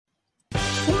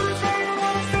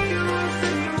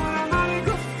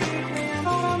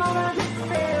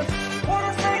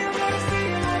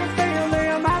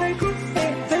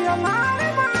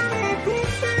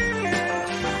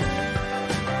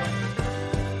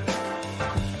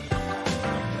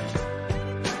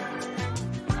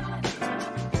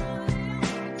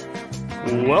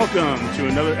Welcome to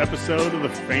another episode of the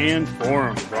Fan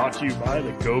Forum, brought to you by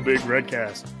the Go Big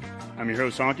Redcast. I'm your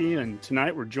host, Honky, and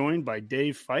tonight we're joined by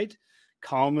Dave Feit,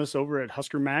 columnist over at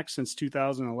Husker Max since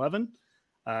 2011.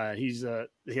 He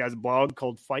has a blog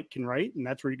called Feit Can Write, and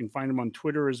that's where you can find him on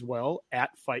Twitter as well,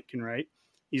 at Feit Can Write.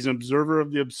 He's an observer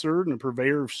of the absurd and a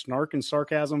purveyor of snark and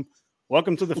sarcasm.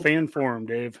 Welcome to the Fan Forum,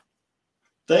 Dave.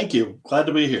 Thank you. Glad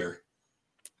to be here.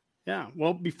 Yeah,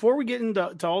 well, before we get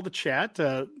into all the chat,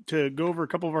 to go over a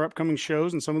couple of our upcoming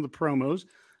shows and some of the promos,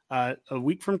 a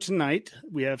week from tonight,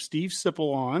 we have Steve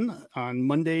Sipple on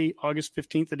Monday, August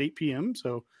 15th at 8 p.m.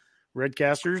 So,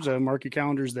 Redcasters, mark your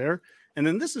calendars there. And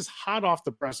then this is hot off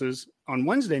the presses. On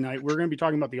Wednesday night, we're going to be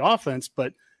talking about the offense,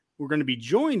 but we're going to be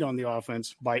joined on the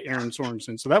offense by Erin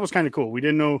Sorensen. So that was kind of cool. We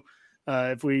didn't know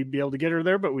if we'd be able to get her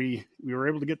there, but we were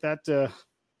able to get that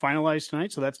finalized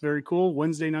tonight. So that's very cool.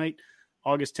 Wednesday night,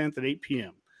 August 10th at 8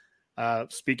 p.m.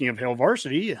 Speaking of Hail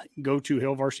Varsity, go to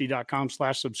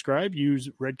hailvarsity.com/subscribe. Use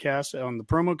Redcast on the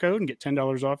promo code and get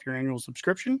 $10 off your annual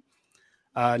subscription.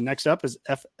 Next up is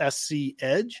FSC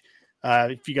Edge.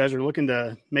 If you guys are looking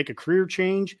to make a career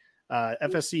change,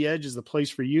 FSC Edge is the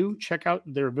place for you. Check out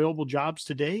their available jobs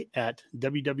today at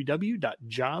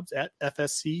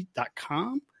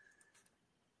www.jobs@fsc.com.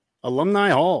 Alumni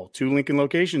Hall, 2 Lincoln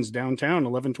locations, downtown,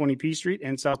 1120 P Street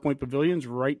and South Point Pavilions,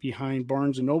 right behind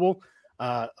Barnes & Noble.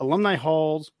 Alumni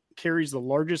Halls carries the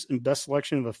largest and best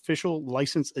selection of official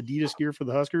licensed Adidas gear for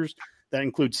the Huskers. That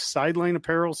includes sideline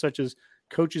apparel such as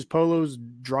coaches' polos,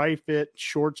 dry fit,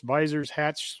 shorts, visors,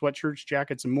 hats, sweatshirts,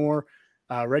 jackets, and more.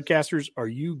 Redcasters, are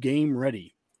you game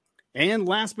ready? And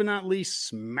last but not least,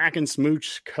 Smack and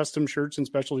Smooch, custom shirts and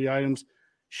specialty items.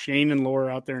 Shane and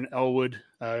Laura out there in Elwood.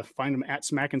 Find them at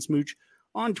Smack and Smooch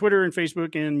on Twitter and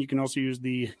Facebook, and you can also use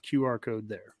the QR code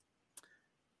there.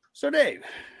 So, Dave,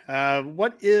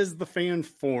 what is the Fan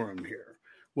Forum here?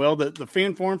 Well, the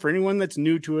Fan Forum, for anyone that's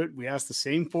new to it, we ask the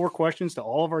same 4 questions to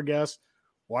all of our guests.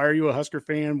 Why are you a Husker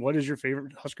fan? What is your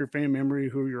favorite Husker fan memory?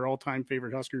 Who are your all-time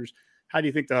favorite Huskers? How do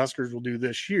you think the Huskers will do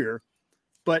this year?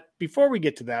 But before we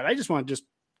get to that, I just want to just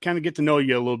kind of get to know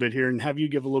you a little bit here and have you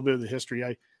give a little bit of the history.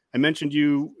 I mentioned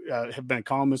you have been a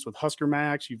columnist with Husker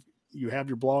Max. You have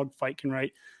your blog, Feit Can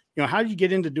Write. How did you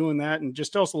get into doing that? And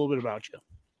just tell us a little bit about you.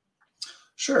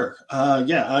 Sure.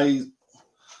 I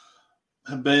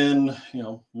have been,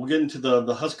 we'll get into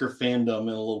the Husker fandom in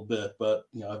a little bit, but,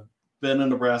 I've been in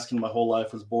Nebraska my whole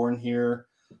life. Was born here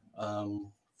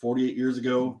 48 years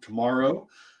ago tomorrow.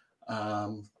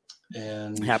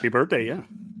 And happy birthday. Yeah.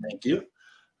 Thank you.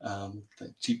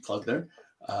 Cheap plug there.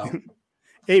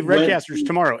 Hey, Redcasters,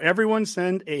 tomorrow, everyone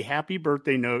send a happy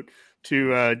birthday note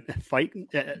to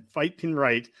Feit Can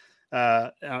Write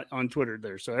on Twitter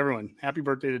there. So everyone, happy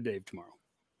birthday to Dave tomorrow.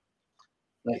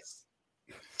 Nice.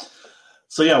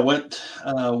 So went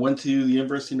to the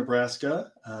University of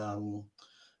Nebraska,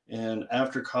 and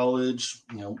after college,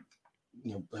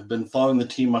 I've been following the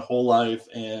team my whole life,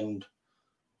 and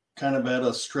kind of at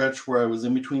a stretch where I was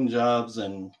in between jobs,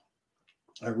 and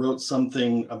I wrote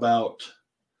something about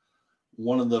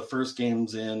one of the first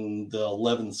games in the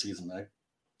 11 season. I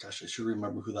should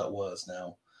remember who that was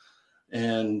now.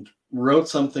 And wrote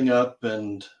something up,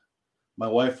 and my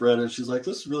wife read it. She's like,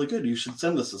 "This is really good. You should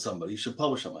send this to somebody. You should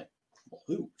publish it." I'm like, "Well,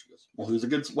 who?" She goes, "Well, who's a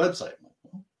good website?" I'm like,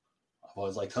 "Well, I've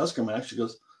always liked Husker Max." She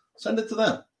goes, "Send it to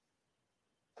them."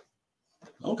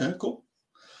 Okay, cool.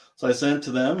 So I sent it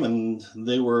to them, and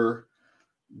they were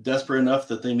desperate enough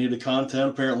that they needed content,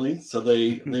 apparently. So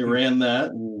they ran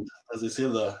that, and as they say,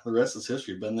 the rest is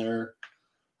history. Been there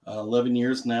 11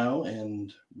 years now,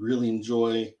 and really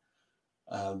enjoy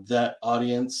that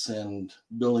audience and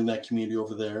building that community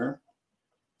over there,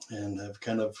 and have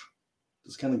kind of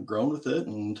grown with it.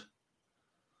 And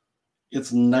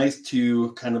it's nice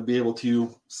to kind of be able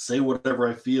to say whatever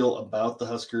I feel about the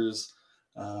Huskers,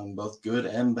 both good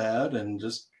and bad, and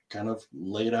just kind of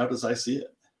lay it out as I see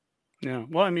it. Yeah.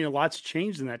 Well, a lot's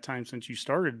changed in that time since you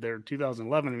started there in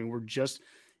 2011. We're just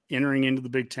entering into the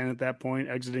Big Ten at that point,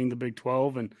 exiting the Big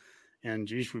 12. And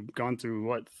geez, we've gone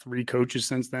through 3 coaches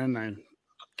since then, and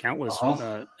countless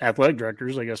athletic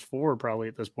directors, I guess 4 probably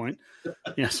at this point.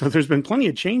 Yeah. So there's been plenty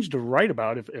of change to write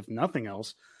about, if nothing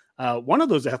else. One of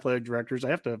those athletic directors,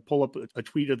 I have to pull up a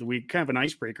tweet of the week, kind of an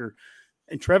icebreaker.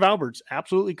 And Trev Albert's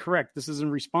absolutely correct. This is in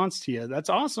response to you. That's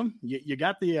awesome. You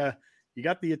got the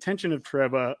attention of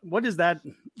Trev. What is that?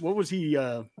 What was he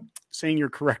saying you're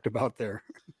correct about there?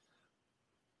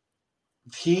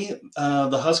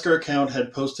 The Husker account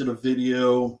had posted a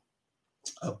video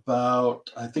about,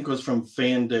 I think it was from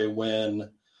Fan Day, when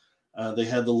they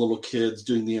had the little kids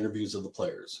doing the interviews of the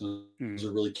players. It was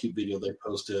a really cute video they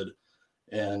posted.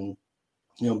 And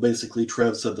basically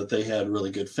Trev said that they had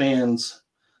really good fans.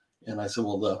 And I said,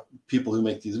 well, the people who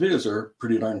make these videos are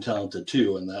pretty darn talented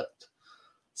too. And that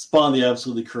spawned the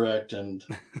absolutely correct. And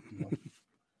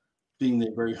being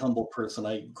the very humble person,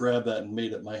 I grabbed that and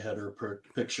made it my header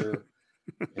picture.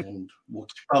 And we'll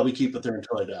probably keep it there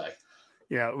until I die.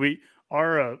 Yeah,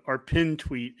 our pin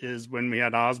tweet is when we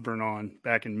had Osborne on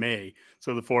back in May.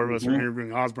 So the four of us were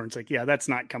interviewing Osborne. It's like, yeah, that's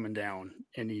not coming down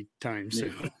anytime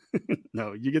soon.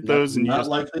 No, you get those, and not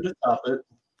likely to stop it.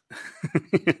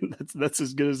 that's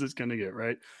as good as it's going to get,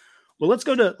 right? Well, let's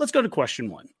go to question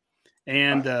one.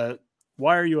 And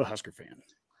why are you a Husker fan?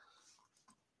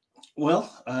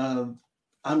 Well,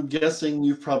 I'm guessing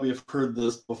you probably have heard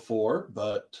this before,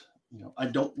 but I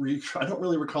don't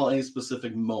really recall any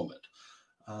specific moment.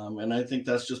 And I think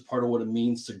that's just part of what it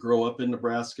means to grow up in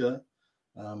Nebraska,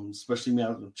 especially me,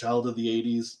 I'm a child of the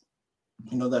 80s.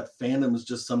 That fandom is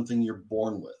just something you're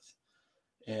born with.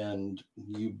 And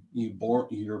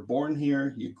you're born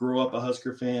here, you grow up a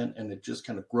Husker fan, and it just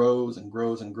kind of grows and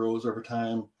grows and grows over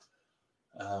time.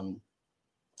 And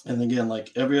again,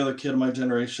 like every other kid of my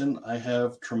generation, I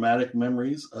have traumatic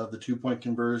memories of the 2-point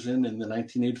conversion in the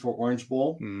 1984 Orange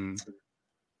Bowl.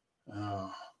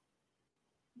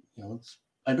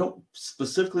 I don't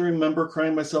specifically remember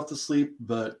crying myself to sleep,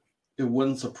 but it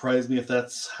wouldn't surprise me if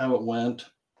that's how it went.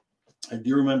 I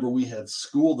do remember we had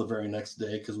school the very next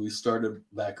day because we started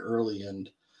back early, and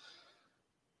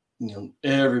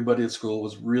everybody at school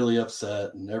was really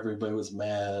upset and everybody was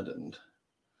mad, and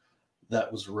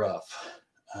that was rough.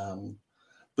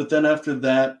 But then after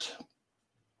that,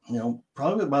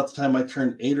 probably about the time I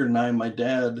turned 8 or 9, my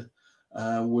dad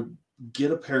would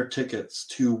get a pair of tickets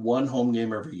to one home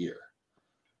game every year.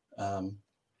 I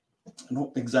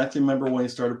don't exactly remember when he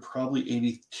started, probably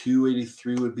 82,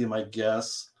 83 would be my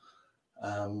guess.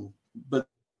 But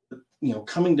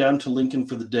coming down to Lincoln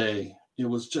for the day, it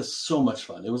was just so much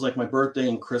fun. It was like my birthday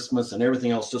and Christmas and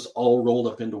everything else just all rolled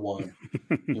up into one.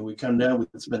 We'd come down,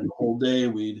 we'd spend the whole day,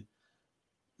 we'd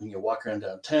walk around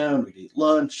downtown, we'd eat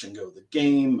lunch and go to the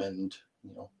game and,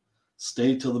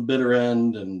 stay till the bitter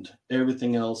end and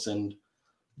everything else. And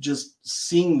just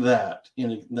seeing that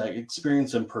that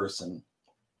experience in person,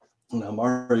 I'm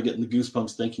already getting the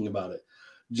goosebumps thinking about it.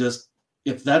 Just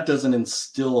if that doesn't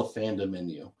instill a fandom in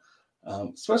you,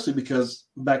 especially because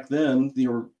back then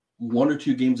there were 1 or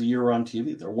 2 games a year on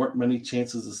TV. There weren't many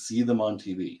chances to see them on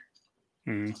TV.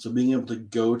 So being able to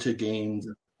go to games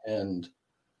and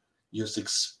just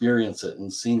experience it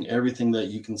and seeing everything that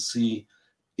you can see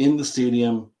in the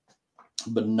stadium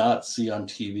but not see on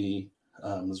TV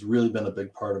has really been a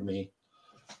big part of me.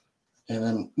 And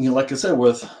then, like I said,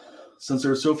 since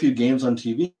there were so few games on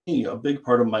TV, a big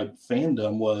part of my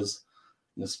fandom was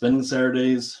spending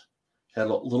Saturdays, had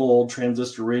a little old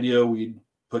transistor radio. We'd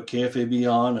put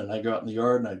KFAB on, and I'd go out in the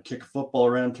yard and I'd kick a football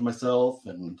around to myself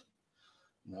and,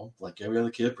 like every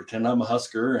other kid, pretend I'm a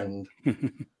Husker and,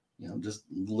 just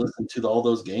listen to all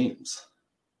those games.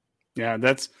 Yeah,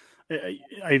 that's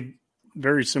I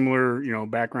very similar,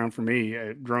 background for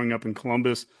me. Growing up in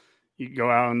Columbus, you go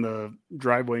out on the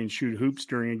driveway and shoot hoops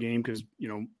during a game because,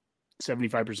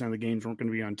 75% of the games weren't going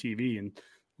to be on TV, and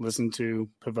listen to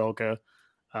Pavelka.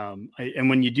 And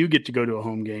when you do get to go to a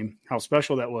home game, how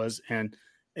special that was. And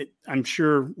I'm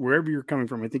sure wherever you're coming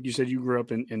from, I think you said you grew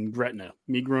up in Gretna.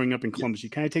 Me growing up in Columbus, you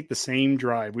kind of take the same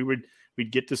drive.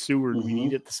 We'd get to Seward. We'd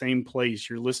eat at the same place.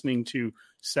 You're listening to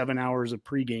 7 hours of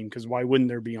pregame because why wouldn't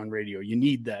there be on radio? You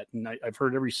need that. And I've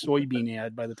heard every soybean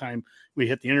ad by the time we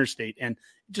hit the interstate. And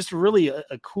just really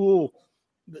a cool –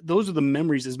 those are the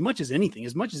memories as much as anything,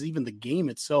 as much as even the game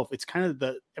itself. It's kind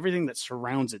of everything that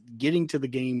surrounds it. Getting to the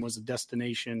game was a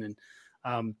destination.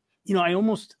 And, I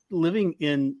almost living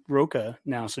in Roca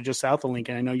now, so just south of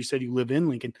Lincoln. I know you said you live in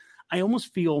Lincoln. I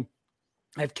almost feel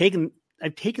I've taken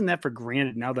that for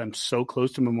granted now that I'm so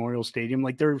close to Memorial Stadium.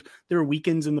 Like there are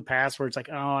weekends in the past where it's like,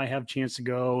 oh, I have a chance to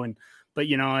go. But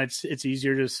it's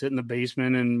easier to sit in the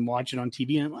basement and watch it on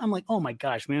TV. And I'm like, oh my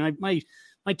gosh, man, my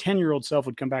 10-year-old self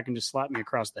would come back and just slap me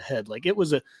across the head. Like it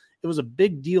was a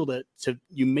big deal to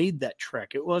you made that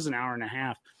trek. It was an hour and a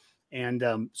half.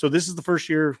 And so this is the first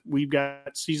year we've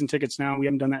got season tickets now. We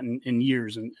haven't done that in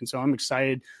years. And so I'm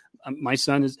excited. My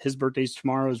son, his birthday's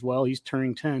tomorrow as well. He's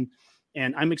turning 10.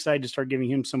 And I'm excited to start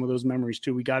giving him some of those memories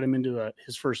too. We got him into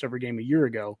his first ever game a year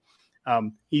ago.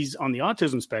 He's on the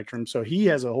autism spectrum, so he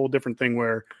has a whole different thing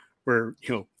where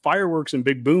fireworks and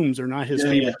big booms are not his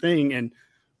favorite thing. And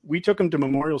we took him to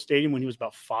Memorial Stadium when he was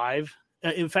about 5.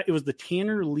 In fact, it was the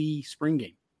Tanner Lee spring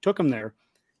game. Took him there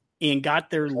and got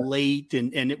there late,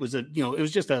 and it was it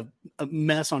was just a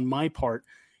mess on my part.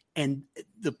 And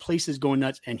the place is going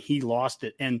nuts, and he lost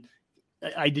it. And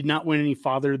I did not win any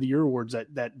Father of the Year awards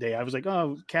that day. I was like,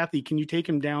 oh, Kathy, can you take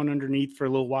him down underneath for a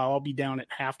little while? I'll be down at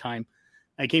halftime.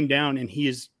 I came down and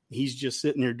he's just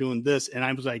sitting there doing this. And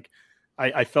I was like,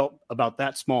 I felt about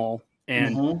that small.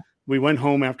 And we went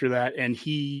home after that, and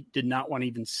he did not want to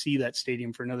even see that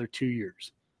stadium for another 2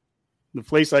 years. The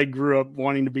place I grew up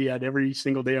wanting to be at every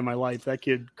single day of my life, that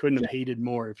kid couldn't have hated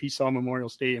more. If he saw Memorial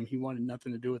Stadium, he wanted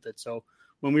nothing to do with it. So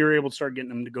when we were able to start getting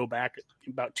him to go back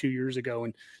about 2 years ago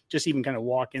and just even kind of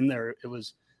walk in there, it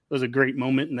was a great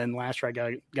moment. And then last year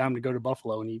I got him to go to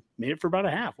Buffalo, and he made it for about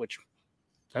a half, which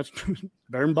that's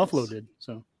better than Buffalo did.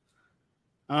 So,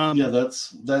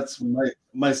 that's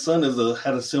my son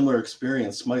had a similar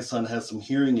experience. My son has some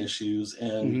hearing issues,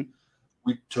 and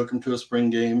we took him to a spring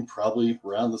game probably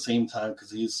around the same time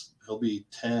because he'll be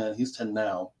 10. He's 10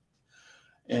 now,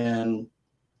 and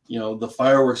the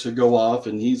fireworks would go off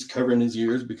and he's covering his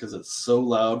ears because it's so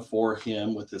loud for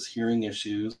him with his hearing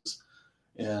issues.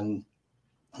 And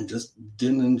I just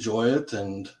didn't enjoy it.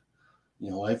 And,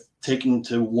 I've taken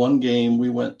to one game. We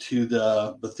went to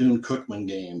the Bethune-Cookman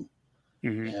game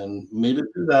and made it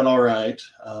through that all right.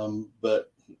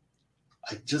 But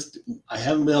I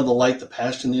haven't been able to light the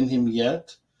passion in him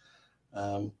yet.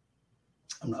 I'm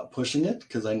not pushing it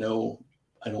because I know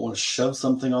I don't want to shove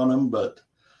something on him, but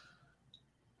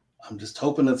I'm just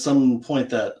hoping at some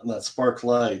point that spark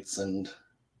lights and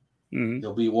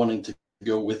he'll be wanting to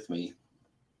go with me.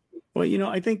 Well,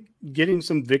 I think getting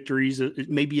some victories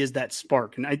maybe is that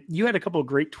spark. And you had a couple of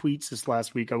great tweets this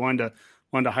last week. I wanted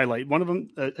to highlight one of them,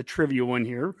 a trivia one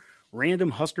here. Random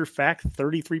Husker fact: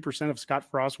 33% of Scott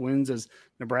Frost wins as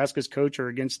Nebraska's coach are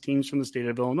against teams from the state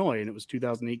of Illinois, and it was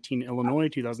 2018 Illinois,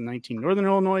 2019 Northern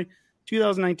Illinois,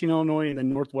 2019 Illinois, and then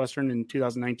Northwestern in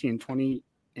 2019 and 20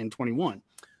 and 21.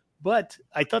 But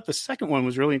I thought the second one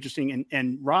was really interesting.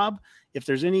 And Rob, if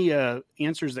there's any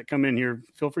answers that come in here,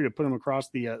 feel free to put them across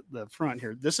the front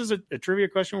here. This is a trivia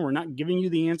question. We're not giving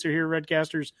you the answer here,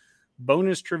 Redcasters.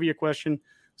 Bonus trivia question.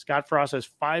 Scott Frost has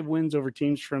 5 wins over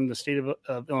teams from the state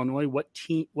of Illinois. What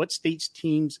state's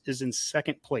teams is in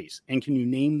second place? And can you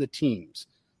name the teams?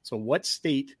 So what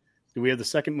state do we have the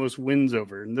second most wins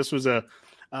over? And this was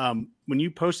when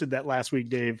you posted that last week,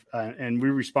 Dave, and we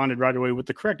responded right away with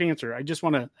the correct answer. I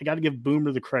got to give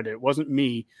Boomer the credit. It wasn't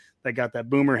me that got that.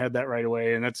 Boomer had that right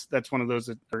away. And that's one of those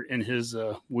that are in his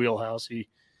wheelhouse. He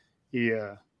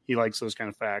likes those kind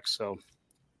of facts. So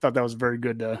I thought that was a very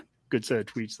good set of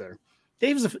tweets there.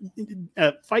 Dave's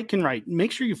Feit can write.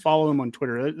 Make sure you follow him on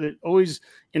Twitter. They're always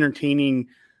entertaining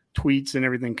tweets and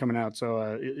everything coming out.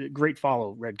 So great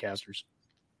follow, Redcasters.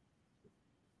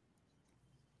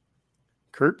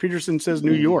 Kurt Peterson says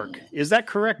New York. Is that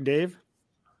correct, Dave?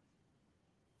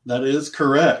 That is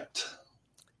correct.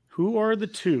 Who are the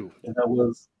two? And that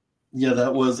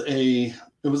was a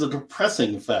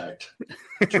depressing fact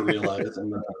to realize.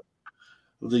 And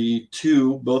the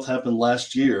two both happened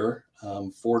last year,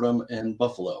 Fordham and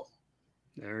Buffalo.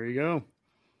 There you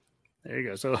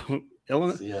go. So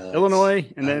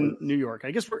Illinois and then New York.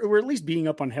 I guess we're at least being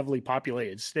up on heavily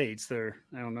populated states there.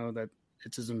 I don't know that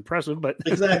it's as impressive, but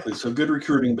exactly. So good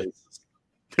recruiting basis.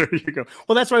 There you go.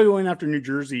 Well, that's why we went after New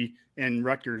Jersey and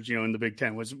Rutgers, in the Big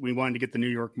Ten, was we wanted to get the New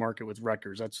York market with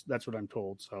Rutgers. That's what I'm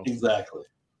told. So exactly.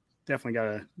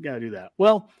 Definitely gotta do that.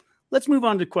 Well, let's move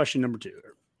on to question number 2.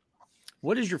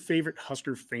 What is your favorite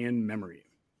Husker fan memory?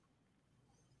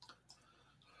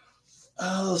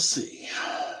 Let's see.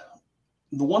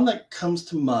 The one that comes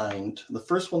to mind, the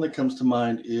first one that comes to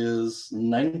mind is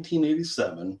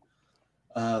 1987.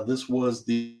 This was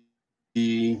the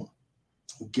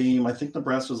game. I think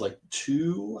Nebraska was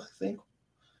 2,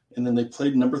 and then they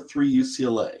played number 3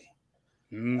 UCLA.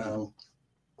 And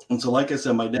so, like I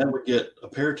said, my dad would get a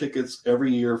pair of tickets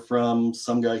every year from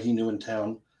some guy he knew in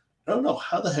town. I don't know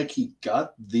how the heck he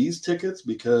got these tickets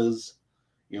because,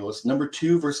 it's number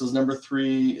 2 versus number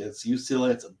 3. It's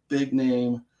UCLA. It's a big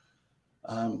name.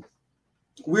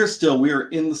 We were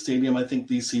in the stadium. I think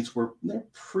these seats they're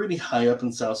pretty high up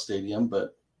in South Stadium,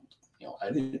 but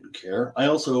I didn't care. I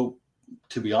also,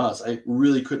 to be honest, I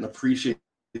really couldn't appreciate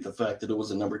the fact that it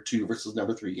was a number 2 versus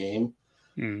number 3 game.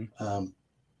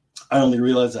 I only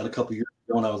realized that a couple years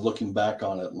ago when I was looking back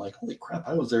on it. I'm like, holy crap,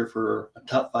 I was there for a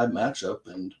top 5 matchup,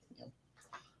 and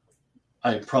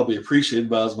I probably appreciated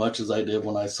about as much as I did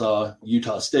when I saw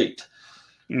Utah State.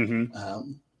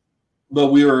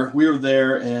 But we were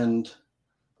there, and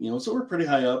so we're pretty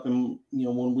high up, and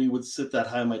when we would sit that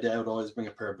high, my dad would always bring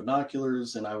a pair of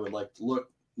binoculars, and I would like to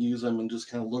use them and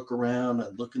just kind of look around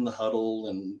and look in the huddle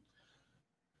and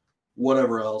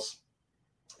whatever else.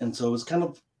 And so it was kind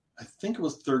of, I think it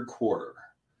was third quarter.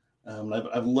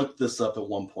 I've looked this up at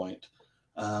one point.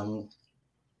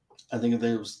 I think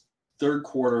it was third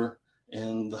quarter,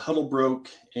 and the huddle broke.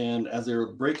 And as they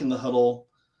were breaking the huddle,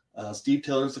 Steve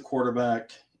Taylor's the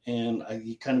quarterback, and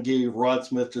he kind of gave Rod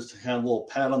Smith just a kind of little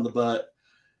pat on the butt,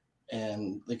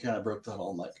 and they kind of broke the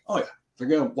huddle. I'm like, oh yeah, they're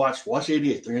gonna watch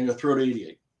 88. They're gonna go throw to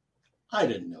 88. I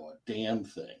didn't know a damn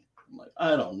thing. I'm like,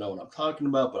 I don't know what I'm talking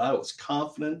about, but I was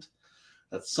confident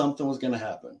that something was going to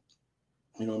happen.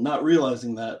 Not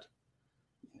realizing that,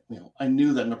 I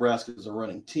knew that Nebraska is a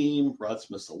running team. Rod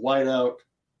Smith's a wideout.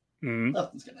 Mm-hmm.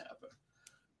 Nothing's going to happen.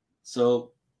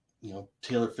 So,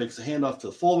 Taylor fakes a handoff to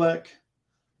the fullback,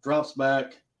 drops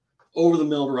back, over the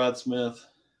middle to Rod Smith,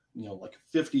 like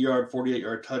a 50-yard,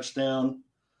 48-yard touchdown.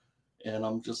 And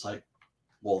I'm just like,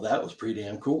 well, that was pretty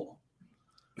damn cool.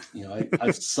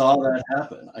 I saw that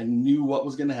happen. I knew what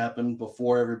was going to happen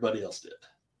before everybody else did.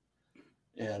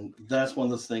 And that's one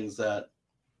of those things that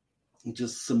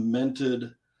just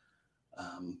cemented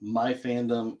my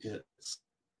fandom. It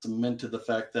cemented the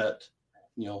fact that,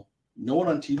 no one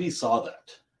on TV saw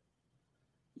that.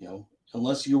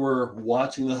 Unless you were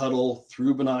watching the huddle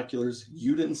through binoculars,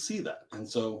 you didn't see that. And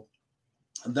so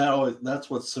that's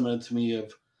what cemented to me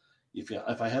of,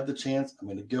 if I have the chance, I'm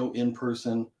going to go in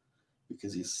person,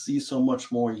 because you see so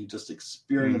much more. You just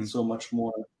experience so much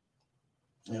more.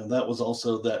 That was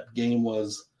also, that game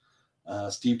was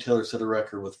Steve Taylor set a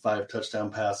record with 5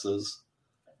 touchdown passes.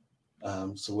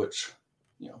 So which,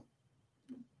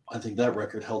 I think that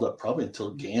record held up probably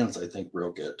until Gans, I think,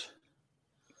 broke it.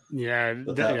 Yeah,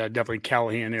 definitely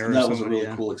Callahan era. That was a really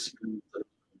cool experience.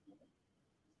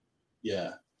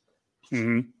 Yeah.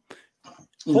 Mm-hmm.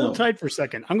 Hold tight for a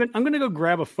second. I'm gonna go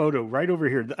grab a photo right over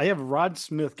here. I have Rod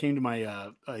Smith came to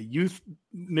my youth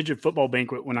midget football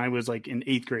banquet when I was like in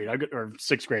 8th grade or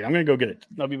 6th grade. I'm gonna go get it.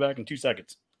 I'll be back in 2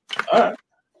 seconds. All right.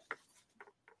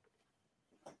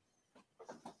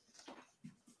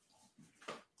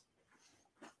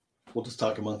 We'll just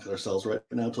talk amongst ourselves right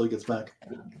now until he gets back.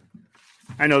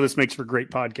 I know this makes for a great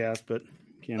podcast, but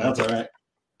that's all right.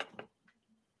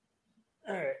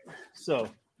 All right. So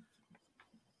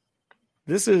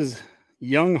this is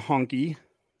young Honky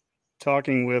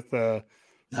talking with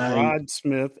Rod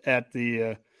Smith at the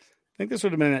I think this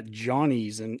would have been at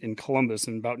Johnny's in Columbus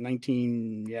in about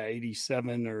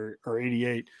 1987 or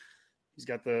 88. He's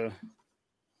got a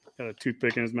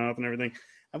toothpick in his mouth and everything.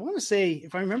 I want to say,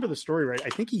 if I remember the story right, I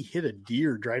think he hit a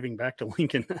deer driving back to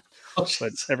Lincoln,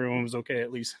 but everyone was okay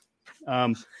at least.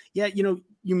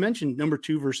 You mentioned number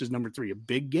 2 versus number 3, a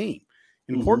big game,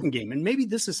 an important game. And maybe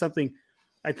this is something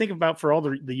I think about for all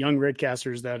the young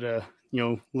Redcasters that,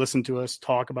 listen to us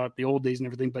talk about the old days and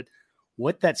everything, but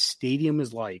what that stadium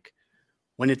is like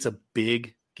when it's a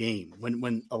big game,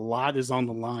 when a lot is on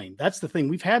the line. That's the thing.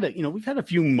 We've had a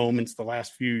few moments the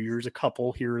last few years, a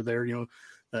couple here or there,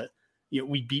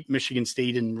 we beat Michigan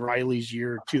State in Riley's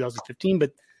year, 2015,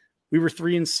 but we were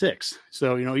 3-6.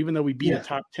 So, even though we beat a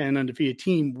top 10 undefeated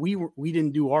team, we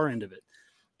didn't do our end of it.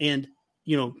 And,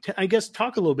 I guess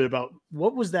talk a little bit about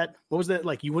what was that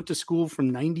like? You went to school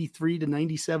from 93 to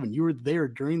 97. You were there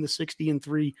during the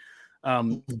 60-3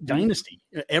 dynasty,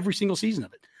 every single season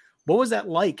of it. What was that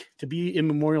like to be in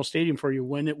Memorial Stadium for you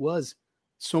when it was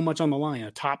so much on the line,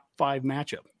 a top 5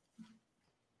 matchup?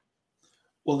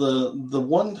 Well, the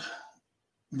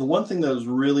one thing that was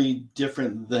really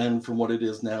different then from what it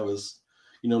is now is,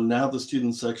 now the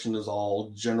student section is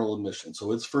all general admission.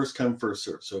 So it's first come, first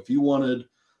serve. So if you wanted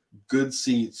good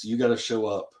seats, you got to show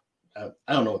up. I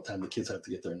don't know what time the kids have to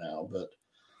get there now, but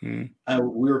we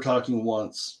were talking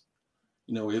once,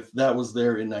 if that was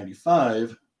there in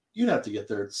 95, you'd have to get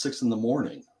there at 6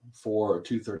 a.m. for a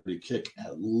 2:30 kick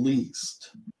at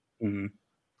least.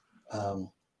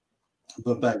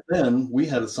 But back then we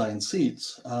had assigned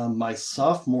seats. My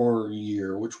sophomore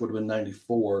year, which would have been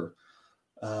 94,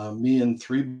 me and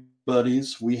 3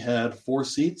 buddies, we had 4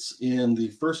 seats in the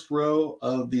first row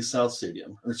of the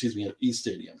East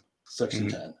Stadium, section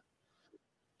 10.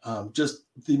 Just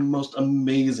the most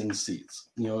amazing seats.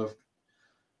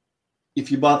 If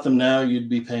you bought them now, you'd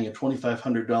be paying a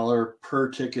 $2,500 per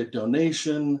ticket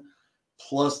donation,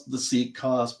 plus the seat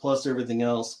cost, plus everything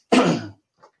else.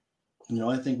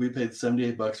 I think we paid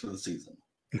 $78 for the season.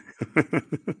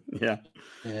 Yeah.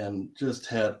 And just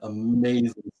had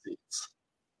amazing seats.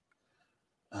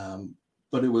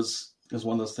 But it was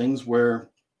one of those things where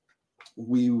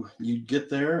you'd get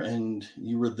there and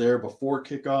you were there before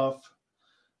kickoff,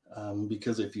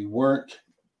 because if you weren't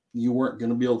going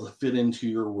to be able to fit into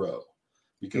your row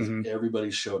because everybody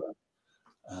showed up.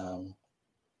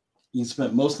 You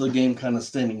spent most of the game kind of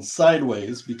standing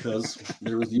sideways because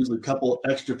there was usually a couple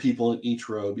extra people in each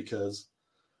row because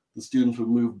the students would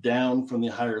move down from the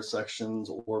higher sections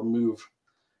or move,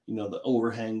 the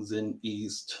overhangs in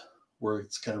east where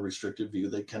it's kind of restricted view.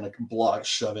 They kind of block,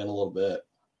 shove in a little bit.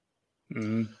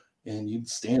 Mm-hmm. And you'd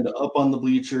stand up on the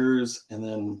bleachers, and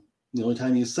then the only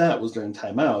time you sat was during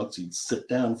timeouts. You'd sit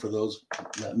down for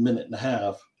that minute and a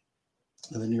half,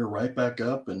 and then you're right back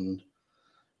up and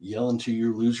yell until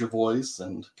you lose your voice.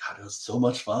 And God, it was so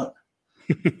much fun.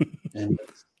 and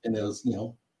it was,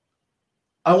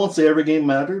 I won't say every game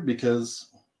mattered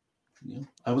because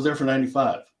I was there for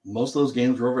 95. Most of those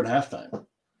games were over at halftime,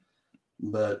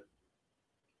 but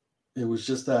it was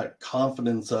just that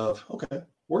confidence of, okay,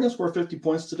 we're going to score 50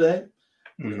 points today.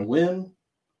 We're going to win.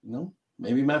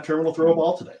 Maybe Matt Turman will throw a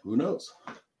ball today. Who knows?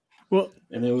 Well,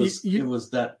 and it was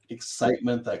that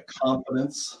excitement, that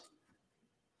confidence.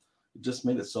 It just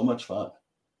made it so much fun.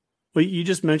 Well, you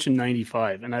just mentioned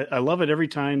 95, and I love it every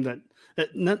time that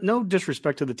no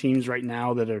disrespect to the teams right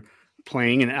now that are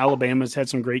playing, and Alabama's had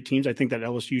some great teams. I think that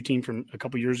LSU team from a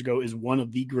couple years ago is one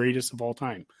of the greatest of all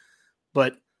time.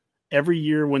 But every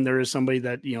year when there is somebody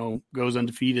that, goes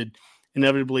undefeated,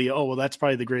 inevitably, oh, well, that's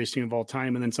probably the greatest team of all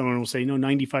time. And then someone will say, no,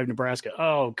 95 Nebraska.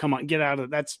 Oh, come on, get out of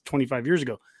it. That's 25 years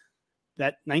ago.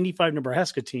 That 95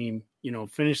 Nebraska team,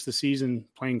 finished the season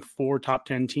playing 4 top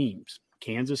 10 teams,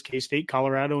 Kansas, K-State,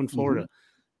 Colorado, and Florida.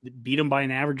 Beat them by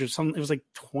an average of something. It was like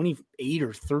 28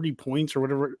 or 30 points or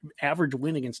whatever average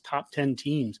win against top 10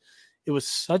 teams. It was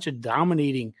such a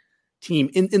dominating team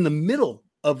in the middle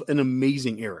of an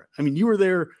amazing era. I mean, you were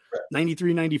there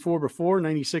 93, 94 before,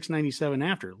 96, 97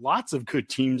 after. Lots of good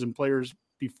teams and players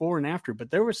before and after,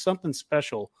 but there was something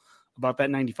special about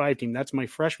that 95 team. That's my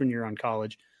freshman year at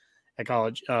college.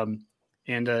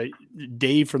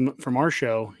 Dave from our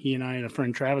show, he and I and a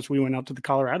friend Travis, we went out to the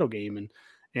Colorado game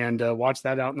and watched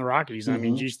that out in the Rockies. I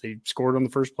mean, geez, they scored on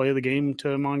the first play of the game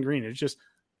to Mon Green. It's just,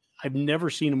 I've never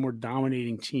seen a more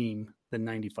dominating team than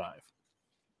 95.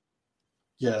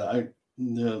 Yeah,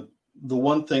 the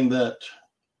one thing that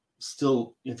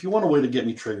still, if you want a way to get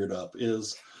me triggered up,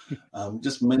 is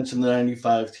just mention the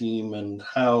 95 team and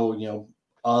how,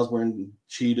 Osborne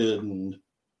cheated and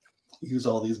used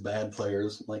all these bad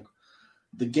players. Like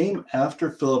the game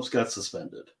after Phillips got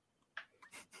suspended,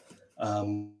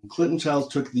 Clinton Childs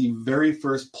took the very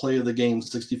first play of the game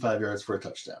 65 yards for a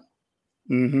touchdown.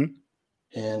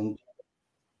 And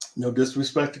no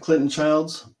disrespect to Clinton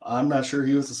Childs, I'm not sure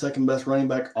he was the second best running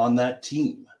back on that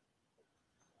team.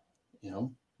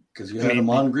 Because you had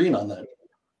Amon Green on that.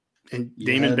 And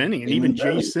Damon Benning, and even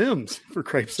Jay Sims, for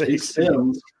Christ's sake. Jay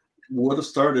Sims would have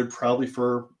started probably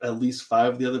for at least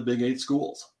 5 of the other Big 8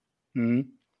 schools.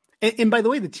 And by the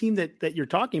way, the team that you're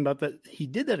talking about that he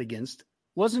did that against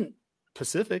wasn't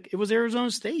Pacific. It was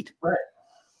Arizona State. Right.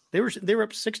 They were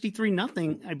up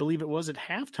 63-0, I believe it was, at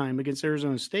halftime against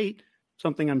Arizona State.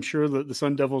 Something I'm sure the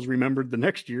Sun Devils remembered the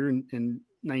next year in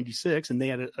 96, and they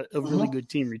had a really good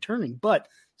team returning. But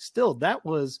still, that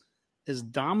was as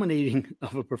dominating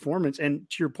of a performance. And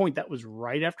to your point, that was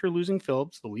right after losing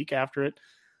Phillips, the week after it.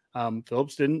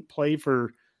 Phillips didn't play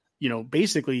for,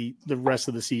 basically the rest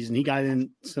of the season. He got in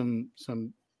some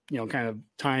kind of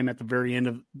time at the very end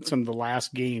of some of the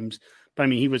last games. But I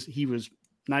mean, he was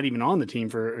not even on the team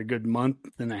for a good month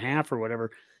and a half or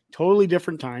whatever. Totally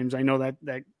different times. I know that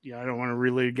I don't want to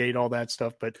relitigate all that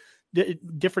stuff, but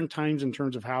different times in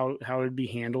terms of how it would be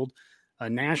handled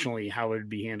nationally, how it would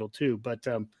be handled too. But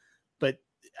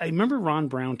I remember Ron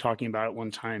Brown talking about it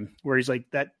one time where he's like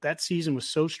that season was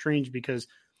so strange because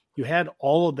you had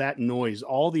all of that noise,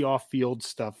 all the off-field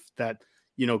stuff that,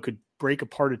 could break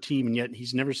apart a team. And yet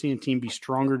he's never seen a team be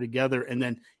stronger together. And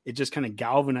then it just kind of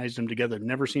galvanized them together.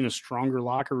 Never seen a stronger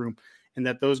locker room. And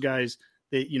that those guys,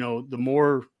 the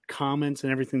more comments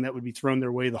and everything that would be thrown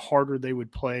their way, the harder they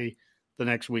would play the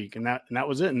next week. And that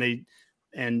was it.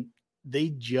 And they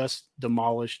just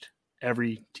demolished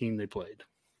every team they played.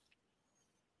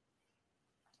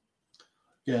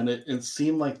 Yeah, and it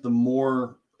seemed like the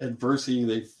more adversity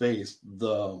they faced,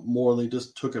 the more they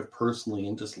just took it personally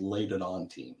and just laid it on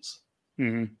teams.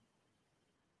 Mm-hmm.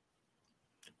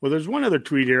 Well, there's one other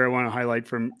tweet here I want to highlight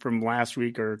from last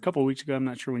week or a couple of weeks ago. I'm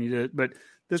not sure when you did it, but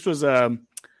this was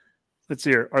let's see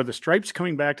here. Are the stripes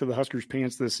coming back to the Huskers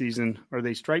pants this season? Are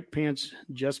they striped pants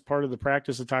just part of the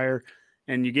practice attire?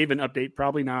 And you gave an update.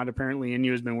 Probably not. Apparently,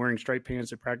 NU has been wearing striped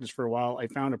pants at practice for a while. I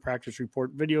found a practice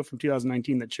report video from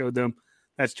 2019 that showed them.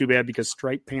 That's too bad because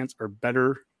striped pants are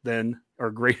better than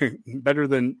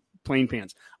plain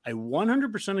pants. I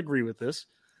 100% agree with this.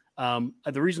 The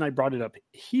reason I brought it up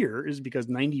here is because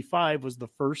 95 was the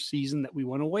first season that we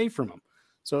went away from them.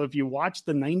 So if you watch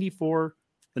the 94,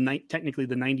 technically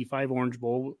the 95 Orange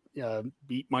Bowl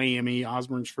beat Miami,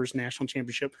 Osborne's first national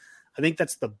championship. I think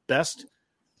that's the best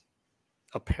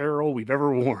apparel we've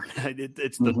ever worn.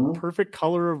 It's the perfect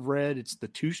color of red. It's the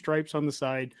 2 stripes on the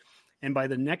side. And by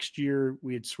the next year,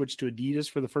 we had switched to Adidas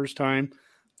for the first time.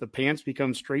 The pants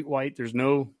become straight white. There's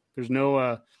no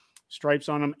stripes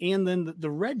on them. And then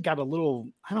the red got a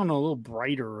little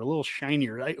brighter, or a little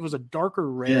shinier. It was a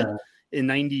darker red in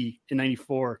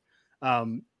 94. But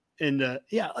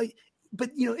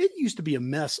it used to be a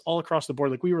mess all across the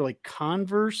board. Like, we were like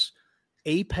Converse,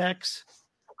 Apex,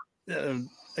 a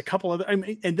couple other,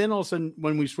 and then all of a sudden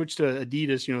when we switched to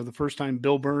Adidas, the first time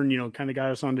Bill Byrne, kind of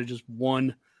got us onto just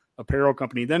one apparel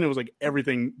company. Then it was like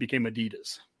everything became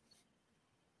Adidas.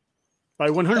 I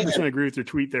 100% agree with your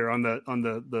tweet there on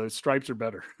the stripes are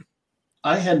better.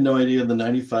 I had no idea the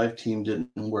 95 team didn't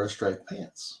wear striped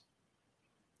pants.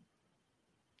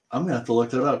 I'm going to have to look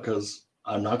that up, because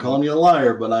I'm not calling you a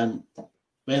liar, but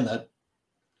that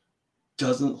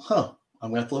doesn't, I'm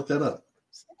going to have to look that up.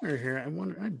 Somewhere here, I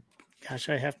wonder, I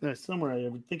have to, somewhere I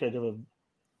would think I'd have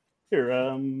here,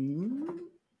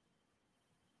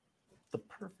 the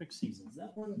perfect seasons,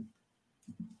 that one.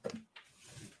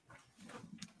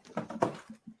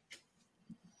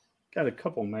 Got a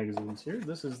couple magazines here.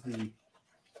 This is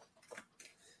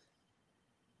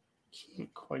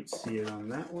can't quite see it on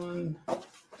that one.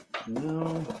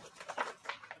 No.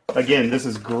 Again, this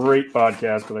is great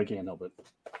podcast, but I can't help it.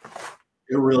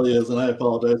 It really is, and I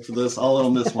apologize for this. I'll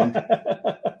own this one.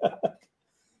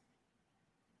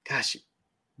 Gosh,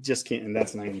 just can't. And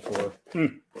that's 94.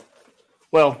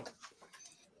 Well,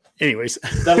 anyways,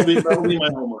 that'll be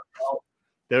my homework.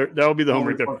 That'll be the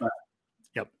homework there.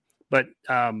 Yep. But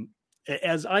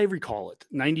as I recall it,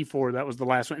 94, that was the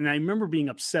last one. And I remember being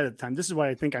upset at the time. This is why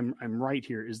I think I'm right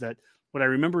here, is that what I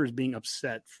remember is being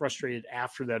upset, frustrated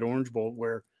after that Orange Bowl,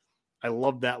 where I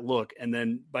loved that look. And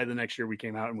then by the next year we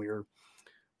came out and we were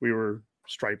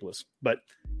stripeless. But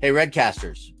hey,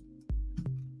 Redcasters,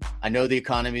 I know the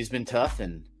economy's been tough,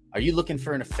 and are you looking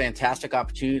for a fantastic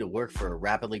opportunity to work for a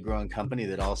rapidly growing company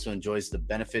that also enjoys the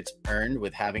benefits earned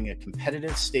with having a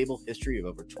competitive, stable history of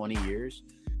over 20 years?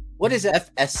 What is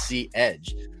FSC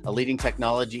Edge? A leading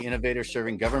technology innovator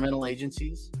serving governmental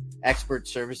agencies, expert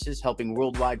services, helping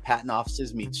worldwide patent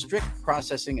offices meet strict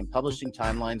processing and publishing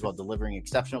timelines while delivering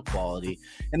exceptional quality.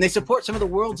 And they support some of the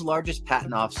world's largest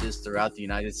patent offices throughout the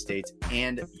United States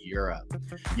and Europe.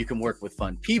 You can work with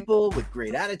fun people with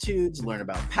great attitudes, learn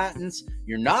about patents.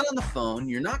 You're not on the phone.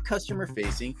 You're not customer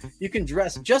facing. You can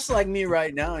dress just like me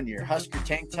right now in your Husker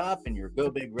tank top and your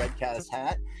Go Big Redcast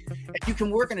hat. And you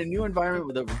can work in a new environment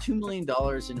with over $2 million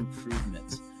in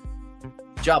improvements.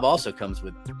 Job also comes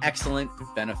with excellent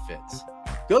benefits.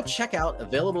 Go check out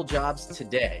available jobs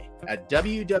today at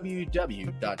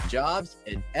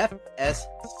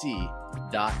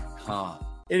www.jobsandfsc.com.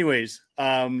 Anyways,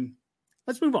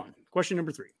 let's move on. Question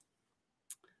number 3.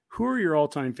 Who are your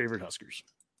all-time favorite Huskers?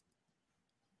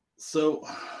 So,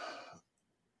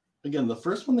 again, the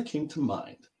first one that came to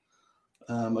mind,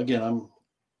 again,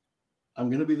 I'm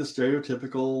going to be the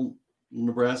stereotypical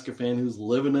Nebraska fan who's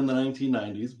living in the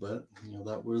 1990s, but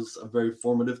that was a very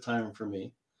formative time for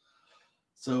me.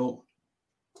 So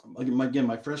again,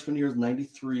 my freshman year is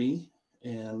 93,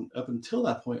 and up until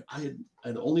that point, I'd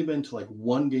only been to like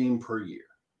one game per year.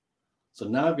 So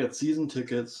now I've got season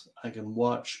tickets. I can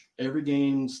watch every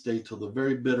game, stay till the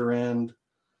very bitter end.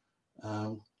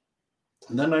 And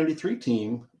that 93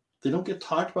 team, they don't get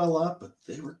talked about a lot, but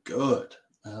they were good.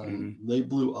 They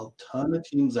blew a ton of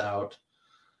teams out.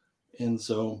 And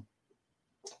so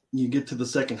you get to the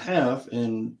second half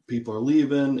and people are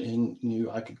leaving, and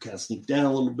I could kind of sneak down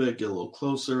a little bit, get a little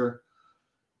closer.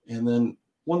 And then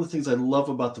one of the things I love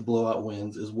about the blowout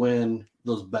wins is when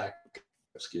those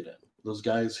backups get in. Those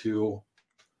guys who,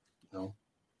 the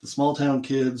small town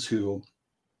kids who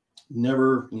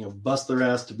never, bust their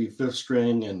ass to be fifth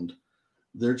string, and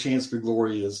their chance for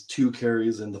glory is 2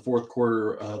 carries in the fourth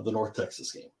quarter of the North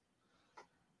Texas game.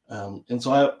 And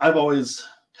so I've always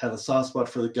had a soft spot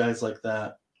for the guys like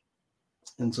that.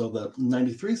 And so the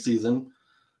 93 season,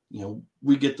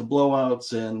 we get the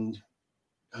blowouts, and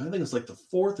I think it's like the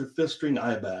 4th or 5th string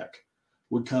I-back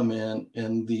would come in,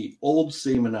 and the old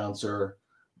stadium announcer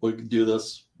would do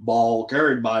this ball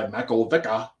carried by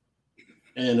Makovica.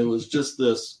 And it was just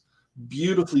this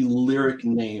beautifully lyric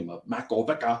name of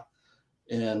Makovica.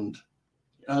 And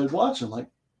I'd watch him like,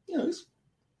 he's,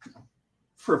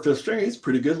 for a 5th string, he's a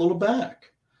pretty good little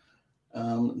back.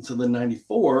 And so then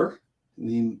 94,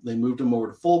 they moved him over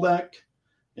to fullback,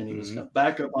 and he was kind of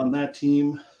back up on that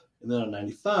team. And then on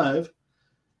 95,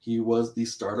 he was the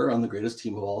starter on the greatest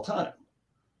team of all time.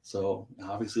 So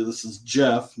obviously this is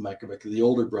Jeff Makovic, the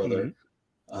older brother.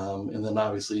 And then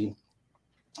obviously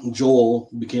Joel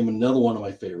became another one of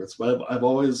my favorites. But I've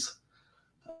always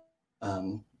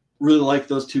Really like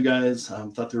those two guys.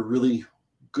 Thought they were really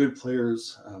good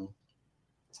players,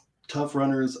 tough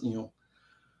runners,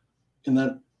 and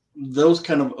that those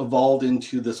kind of evolved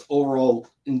into this overall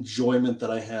enjoyment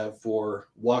that I have for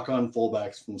walk-on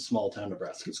fullbacks from small-town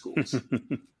Nebraska schools.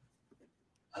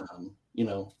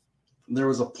 There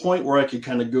was a point where I could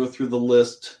kind of go through the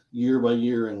list year by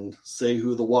year and say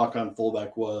who the walk-on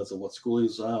fullback was and what school he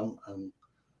was on. I'm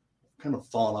kind of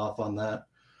fallen off on that.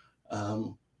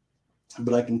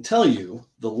 But I can tell you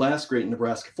the last great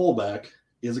Nebraska fullback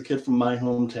is a kid from my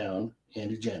hometown,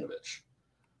 Andy Janovich.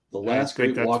 The last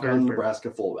great walk-on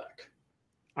Nebraska fullback.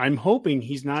 I'm hoping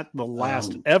he's not the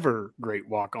last ever great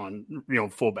walk-on,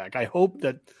 fullback. I hope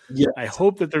that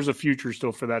there's a future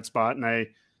still for that spot, and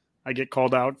I get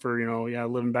called out for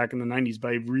living back in the 90s, but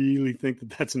I really think that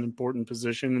that's an important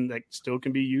position and that still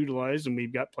can be utilized, and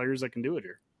we've got players that can do it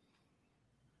here.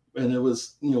 And it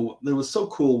was so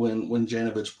cool when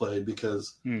Janovich played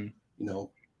because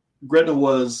Gretna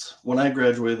was, when I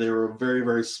graduated, they were a very,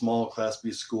 very small Class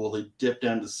B school. They dipped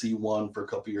down to C1 for a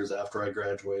couple years after I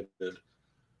graduated.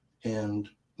 And,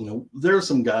 there are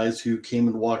some guys who came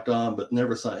and walked on but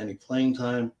never saw any playing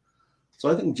time. So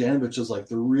I think Janovich is like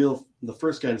the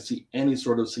first guy to see any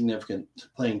sort of significant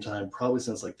playing time probably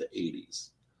since like the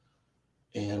 80s.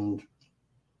 And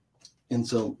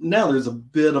so now there's a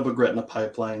bit of a Gretna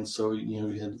pipeline. So,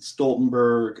 you had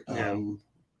Stoltenberg,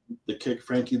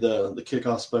 Frankie, the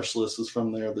kickoff specialist is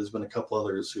from there. There's been a couple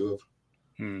others who have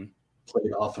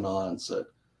played off and on. So,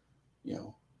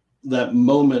 that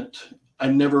moment, I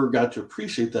never got to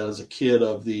appreciate that as a kid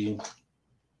of the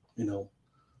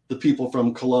people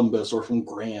from Columbus or from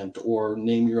Grant or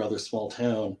name your other small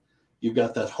town. You've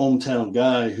got that hometown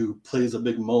guy who plays a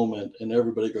big moment and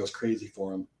everybody goes crazy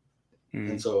for him.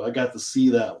 And so I got to see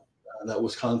that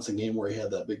Wisconsin game where he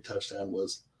had that big touchdown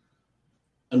was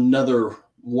another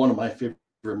one of my favorite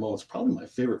moments, probably my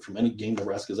favorite from any game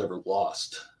Nebraska's ever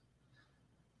lost.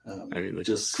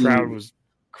 The crowd was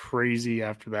crazy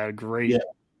after that. Great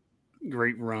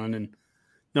run. And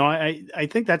no, I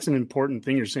think that's an important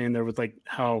thing you're saying there with like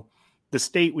how the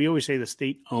state, we always say the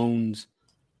state owns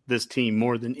this team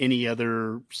more than any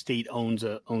other state owns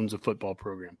a football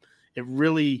program. It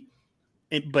really,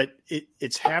 but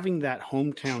it's having that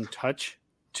hometown touch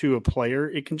to a player.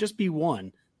 It can just be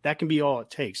one. That can be all it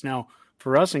takes. Now,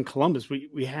 for us in Columbus,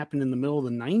 we happened in the middle of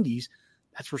the 90s.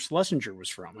 That's where Schlesinger was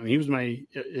from. I mean,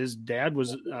 his dad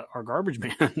was our garbage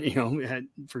man,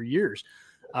 for years.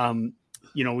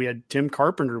 We had Tim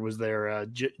Carpenter was there.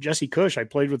 Jesse Cush, I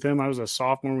played with him. I was a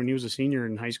sophomore when he was a senior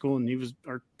in high school, and he was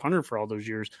our punter for all those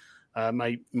years.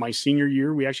 My senior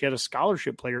year, we actually had a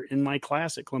scholarship player in my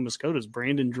class at Columbus Codas,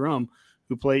 Brandon Drum,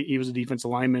 he was a defensive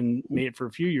lineman, made it for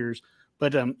a few years.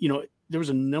 But, there was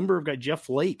a number of guys. Jeff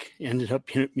Lake ended up,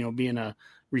 being a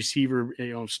receiver,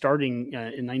 starting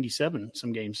in 97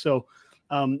 some games. So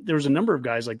there was a number of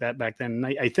guys like that back then. And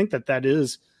I think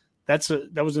that's an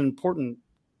important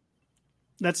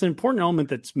element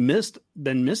that's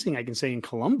been missing, I can say, in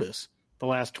Columbus the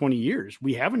last 20 years.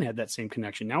 We haven't had that same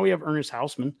connection. Now we have Ernest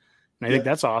Hausman, and I think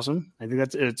that's awesome. I think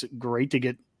it's great to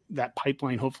get that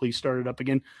pipeline hopefully started up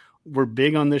again. We're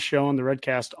big on this show on the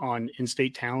Redcast on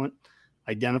in-state talent,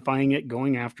 identifying it,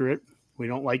 going after it. We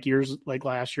don't like years like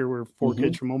last year where 4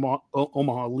 kids from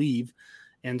Omaha leave.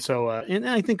 And so, and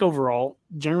I think overall,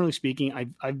 generally speaking,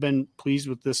 I've been pleased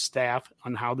with this staff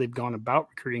on how they've gone about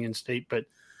recruiting in state, but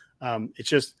it's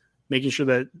just making sure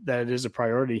that it is a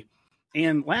priority.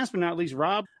 And last but not least,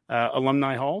 Rob,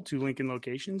 Alumni Hall, 2 Lincoln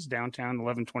locations, downtown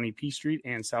 1120 P Street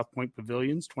and South Point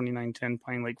Pavilions, 2910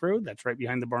 Pine Lake Road. That's right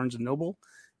behind the Barnes & Noble.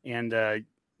 And a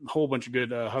whole bunch of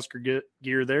good Husker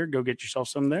gear there. Go get yourself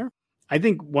some there. I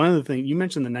think one of the things, you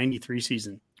mentioned the 93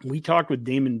 season. We talked with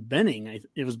Damon Benning.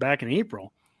 It was back in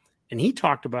April. And he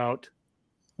talked about,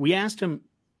 we asked him,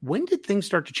 when did things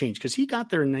start to change? Because he got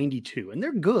there in 92. And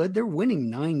they're good. They're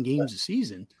winning 9 games a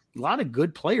season. A lot of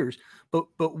good players. But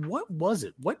what was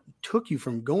it? What took you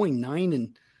from going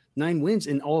 9 wins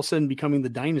and all of a sudden becoming the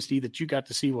dynasty that you got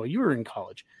to see while you were in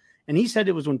college? And he said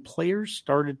it was when players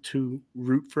started to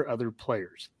root for other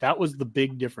players. That was the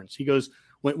big difference. He goes,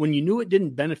 when you knew it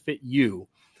didn't benefit you.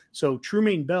 So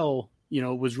Trumaine Bell,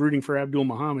 was rooting for Abdul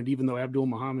Muhammad, even though Abdul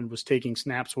Muhammad was taking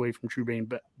snaps away from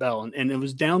Trumaine Bell. And it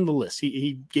was down the list.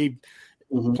 He gave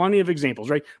plenty of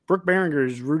examples, right? Brooke Barringer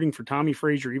is rooting for Tommy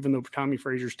Frazier, even though Tommy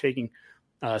Frazier's taking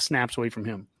snaps away from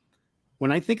him.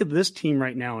 When I think of this team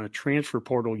right now in a transfer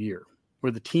portal year,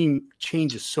 where the team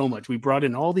changes so much. We brought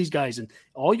in all these guys, and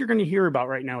all you're going to hear about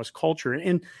right now is culture.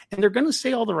 And they're going to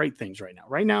say all the right things right now.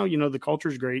 Right now, the culture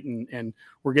is great, and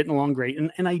we're getting along great.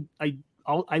 And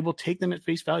I will take them at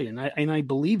face value, and I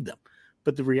believe them.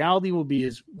 But the reality will be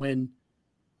is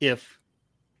if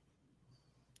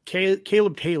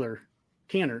Caleb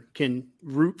Tanner can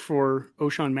root for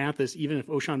O'Shawn Mathis, even if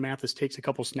O'Shawn Mathis takes a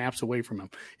couple snaps away from him.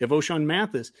 If O'Shawn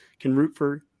Mathis can root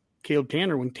for Caleb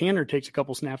Tanner when Tanner takes a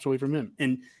couple snaps away from him,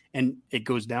 and it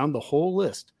goes down the whole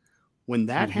list. When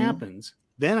that happens,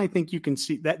 then I think you can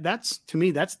see that's to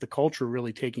me, that's the culture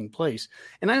really taking place.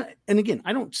 And again,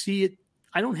 I don't see it.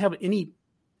 I don't have any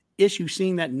issue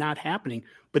seeing that not happening,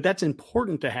 but that's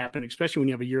important to happen, especially when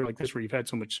you have a year like this where you've had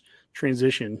so much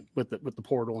transition with the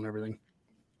portal and everything.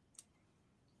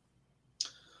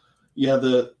 Yeah,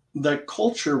 that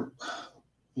culture,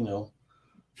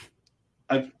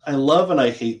 I love and I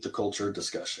hate the culture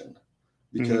discussion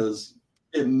because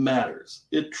it matters.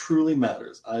 It truly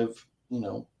matters.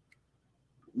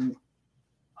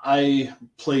 I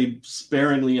played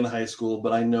sparingly in high school,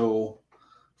 but I know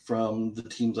from the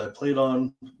teams I played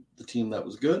on, the team that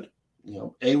was good,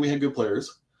 A, we had good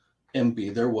players, and B,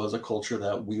 there was a culture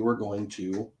that we were going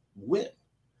to win.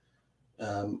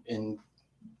 And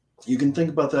you can think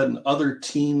about that in other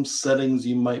team settings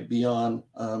you might be on.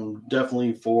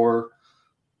 Definitely for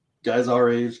guys our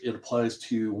age, it applies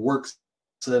to work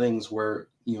settings where,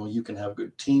 you can have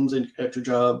good teams at your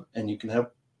job and you can have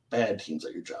bad teams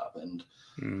at your job. And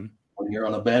when you're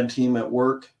on a bad team at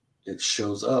work, it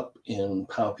shows up in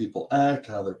how people act,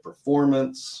 how their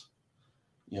performance,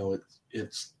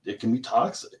 it can be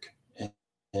toxic.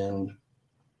 And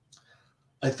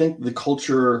I think the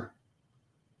culture,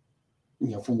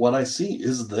 from what I see,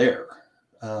 is there.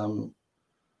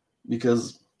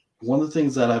 Because one of the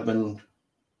things that I've been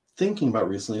thinking about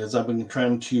recently is I've been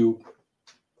trying to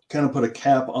kind of put a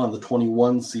cap on the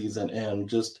 21 season and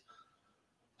just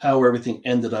how everything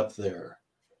ended up there.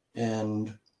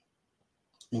 And,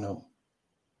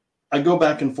 I go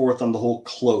back and forth on the whole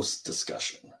close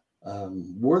discussion.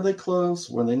 Were they close?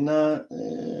 Were they not?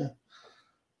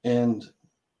 And,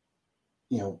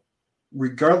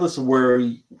 regardless of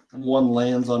where one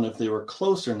lands on if they were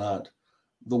close or not,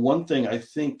 the one thing I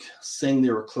think saying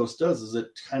they were close does is it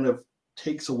kind of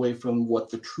takes away from what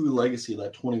the true legacy of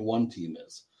that 21 team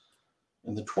is.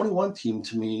 And the 21 team,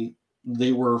 to me,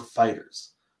 they were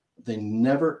fighters. They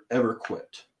never, ever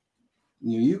quit.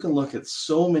 You can look at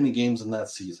so many games in that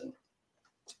season.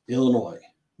 Illinois,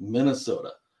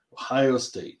 Minnesota, Ohio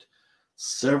State,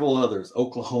 several others,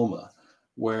 Oklahoma,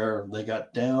 where they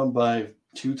got down by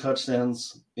 2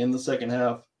 touchdowns in the second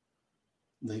half.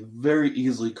 They very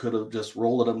easily could have just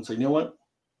rolled it up and said, you know what?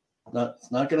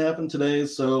 It's not going to happen today,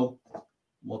 so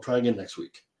we'll try again next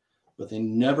week. But they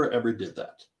never, ever did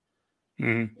that.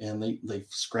 And they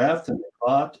scrapped and they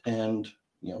fought, and,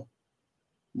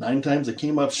 9 times they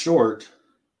came up short,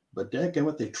 but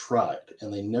dadgummit, they tried,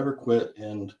 and they never quit.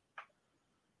 And,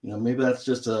 maybe that's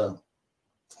just a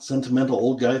sentimental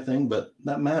old guy thing, but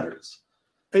that matters.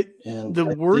 And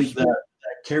the worst that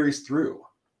carries through.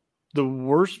 The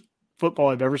worst football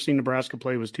I've ever seen Nebraska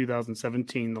play was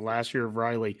 2017, the last year of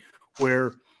Riley,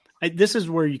 where this is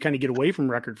where you kind of get away from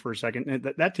record for a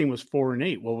second. That team was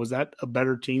 4-8. Well, was that a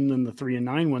better team than the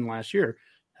 3-9 one last year?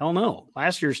 Hell no.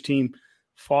 Last year's team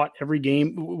fought every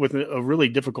game with a really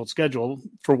difficult schedule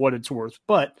for what it's worth.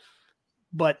 But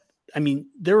I mean,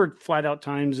 there were flat out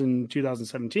times in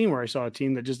 2017 where I saw a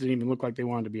team that just didn't even look like they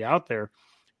wanted to be out there.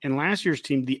 And last year's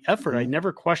team, the effort, I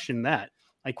never questioned that.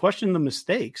 I questioned the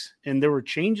mistakes, and there were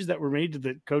changes that were made to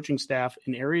the coaching staff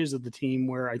in areas of the team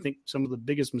where I think some of the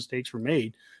biggest mistakes were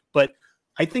made. But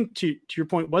I think to your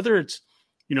point, whether it's,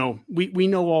 we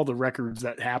know all the records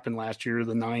that happened last year,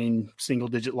 the 9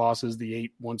 single-digit losses, the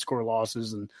 8 one-score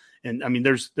losses, and I mean,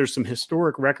 there's some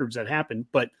historic records that happened.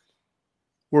 But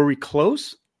were we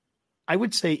close? I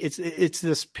would say it's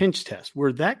this pinch test.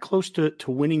 We're that close to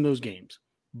winning those games,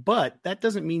 but that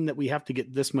doesn't mean that we have to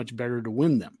get this much better to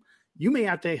win them. We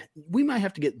might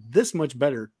have to get this much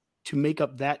better to make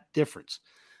up that difference.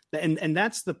 And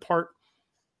that's the part.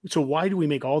 So why do we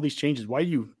make all these changes? Why do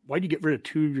you get rid of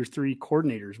 2 of your 3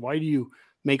 coordinators? Why do you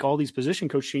make all these position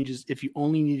coach changes if you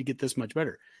only need to get this much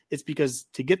better? It's because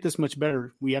to get this much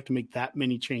better, we have to make that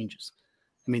many changes.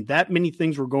 I mean, that many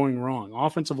things were going wrong.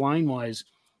 Offensive line wise,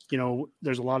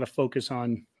 there's a lot of focus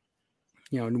on,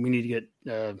 we need to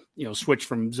get, switch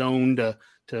from zone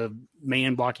to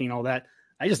man blocking and all that.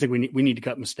 I just think we need to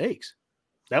cut mistakes.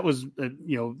 That was,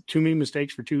 too many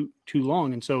mistakes for too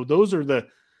long. And so those are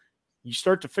you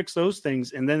start to fix those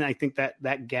things. And then I think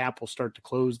that gap will start to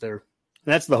close there.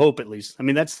 And that's the hope, at least. I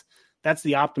mean, that's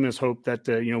the optimist hope that,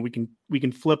 we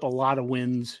can flip a lot of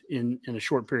wins in a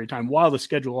short period of time while the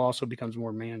schedule also becomes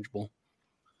more manageable.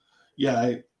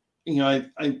 Yeah.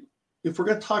 If we're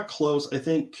going to talk close, I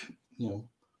think,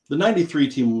 the 93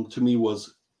 team to me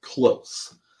was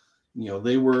close.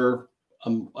 They were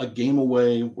a game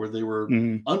away where they were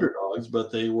underdogs,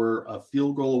 but they were a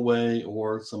field goal away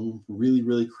or some really,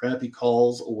 really crappy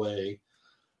calls away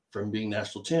from being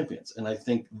national champions. And I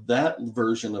think that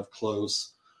version of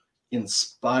close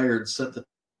set the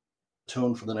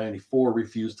tone for the 94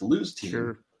 refuse to lose team.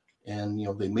 Sure. And,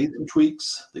 they made some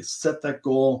tweaks, they set that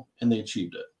goal, and they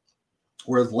achieved it.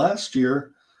 Whereas last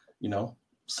year,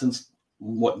 since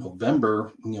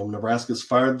November, Nebraska's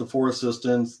fired the 4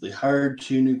 assistants, they hired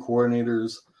 2 new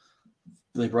coordinators,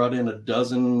 they brought in a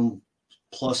dozen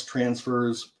plus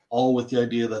transfers, all with the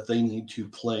idea that they need to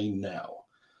play now.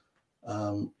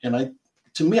 And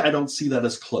to me, I don't see that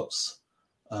as close.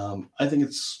 I think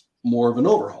it's more of an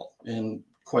overhaul. And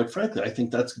quite frankly, I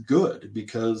think that's good,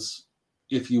 because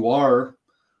if you are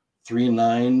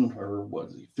 3-9 or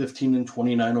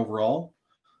 15-29 overall,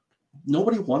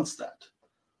 nobody wants that.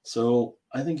 So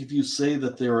I think if you say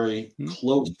that they're a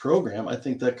close program, I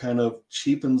think that kind of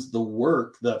cheapens the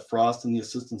work that Frost and the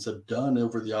assistants have done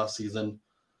over the offseason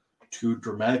to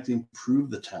dramatically improve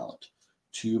the talent,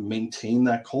 to maintain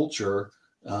that culture,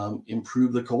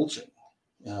 improve the coaching.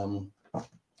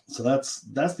 So that's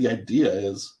the idea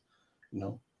is,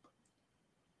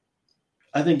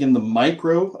 I think in the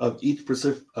micro of each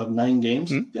of 9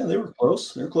 games, they were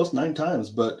close. They were close 9 times,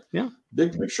 but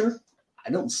big picture, I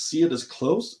don't see it as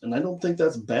close, and I don't think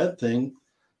that's a bad thing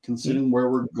considering where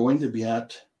we're going to be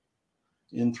at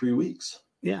in 3 weeks.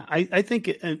 Yeah, I think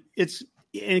it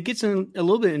gets in a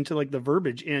little bit into like the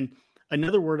verbiage. And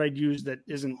another word I'd use that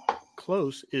isn't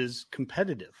close is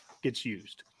competitive gets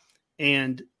used.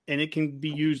 And it can be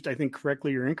used, I think,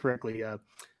 correctly or incorrectly.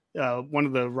 One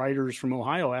of the writers from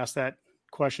Ohio asked that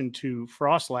question to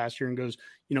Frost last year and goes,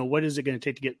 what is it going to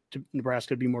take to get to Nebraska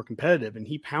to be more competitive? And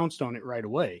he pounced on it right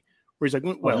away, where he's like,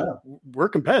 we're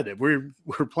competitive. We're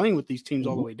playing with these teams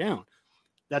all the way down.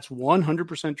 That's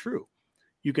 100% true.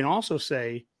 You can also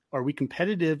say, are we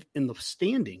competitive in the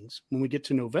standings when we get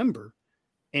to November?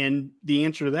 And the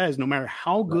answer to that is no matter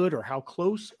how good or how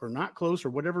close or not close or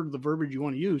whatever the verbiage you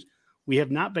want to use, we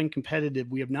have not been competitive.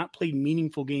 We have not played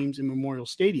meaningful games in Memorial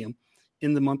Stadium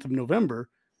in the month of November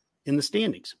in the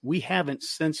standings. We haven't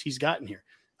since he's gotten here.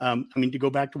 To go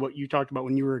back to what you talked about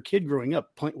when you were a kid growing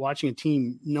up, watching a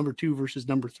team number 2 versus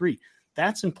number 3,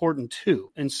 that's important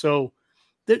too. And so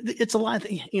it's a lot of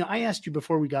things. I asked you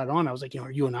before we got on, I was like,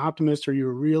 are you an optimist? Are you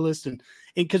a realist? And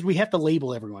because we have to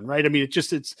label everyone, right? I mean,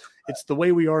 it's the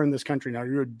way we are in this country now.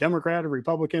 You're a Democrat, a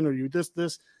Republican, or you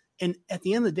this. And at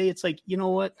the end of the day, it's like, you know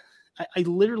what? I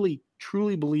literally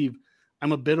truly believe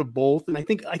I'm a bit of both. And I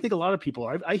think a lot of people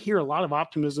are. I hear a lot of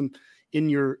optimism in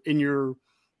your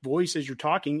voice as you're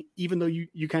talking, even though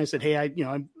you kind of said, hey, I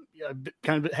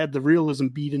kind of had the realism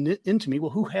beat into me. Well,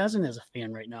 who hasn't as a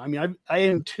fan right now? I mean, I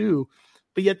am too,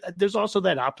 but yet there's also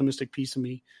that optimistic piece of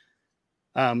me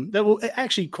that will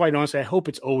actually, quite honestly, I hope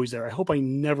it's always there. I hope I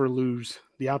never lose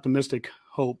the optimistic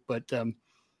hope, but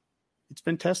it's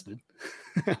been tested.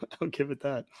 I'll give it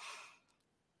that.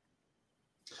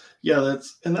 Yeah,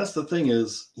 that's the thing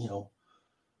is,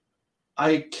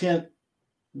 I can't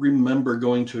remember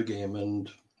going to a game, and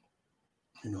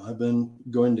I've been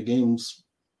going to games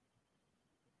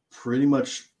pretty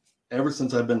much ever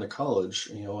since I've been to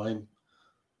college.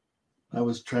 I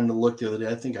was trying to look the other day.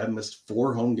 I think I've missed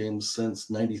 4 home games since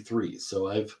 '93. So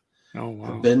I've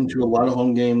been to a lot of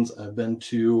home games. I've been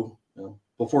to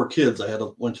before kids.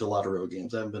 Went to a lot of road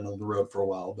games. I haven't been on the road for a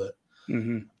while, but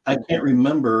I can't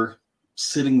remember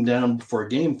sitting down before a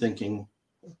game thinking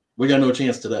we got no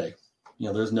chance today.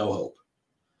 There's no hope.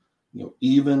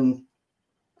 Even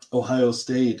Ohio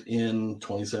State in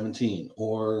 2017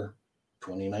 or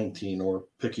 2019 or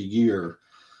pick a year.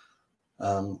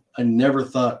 I never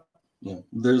thought,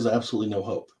 there's absolutely no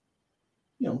hope.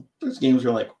 There's games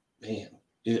where you're like, man,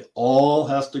 it all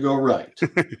has to go right.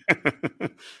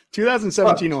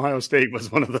 2017 Ohio State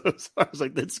was one of those. I was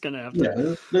like, that's going to have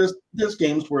to. Yeah, there's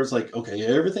games where it's like, okay,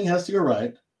 everything has to go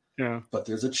right. Yeah. But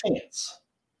there's a chance.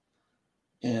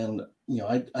 And,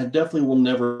 I definitely will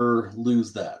never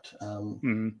lose that.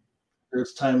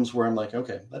 There's times where I'm like,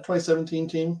 okay, that 2017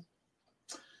 team,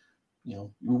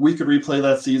 we could replay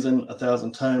that season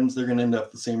 1,000 times. They're going to end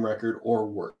up the same record or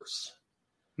worse.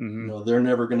 They're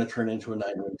never going to turn into a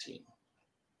 9-win team.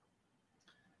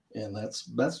 And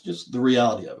that's just the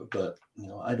reality of it. But,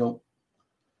 I don't,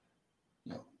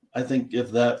 I think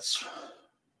if that's,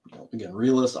 again,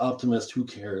 realist, optimist, who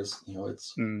cares?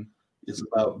 It's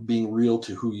about being real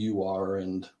to who you are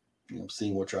and,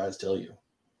 seeing what your eyes tell you.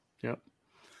 Yep.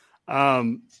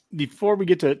 Before we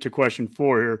get to question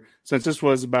 4 here, since this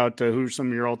was about who's some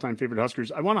of your all-time favorite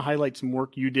Huskers, I want to highlight some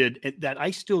work you did that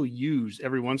I still use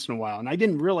every once in a while. And I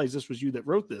didn't realize this was you that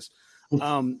wrote this.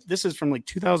 This is from like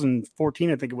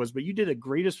 2014, I think it was, but you did a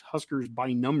greatest Huskers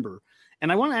by number.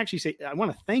 And I want to actually say, I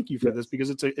want to thank you for this because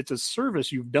it's a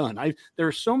service you've done. There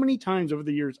are so many times over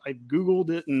the years I've Googled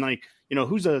it and like,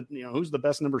 who's the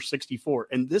best number 64.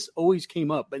 And this always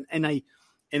came up. And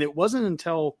it wasn't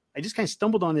until I just kind of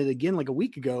stumbled on it again like a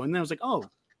week ago. And then I was like, oh,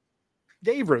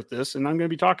 Dave wrote this and I'm going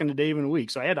to be talking to Dave in a week.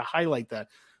 So I had to highlight that.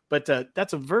 But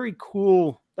that was very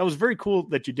cool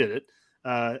that you did it.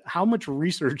 How much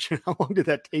research and how long did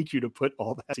that take you to put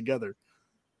all that together?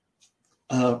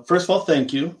 First of all,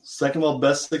 thank you. Second of all,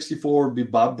 best 64 would be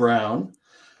Bob Brown.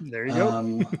 There you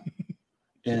go.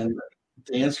 And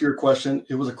to answer your question,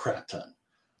 it was a crap ton.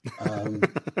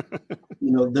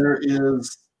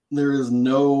 There is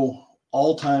no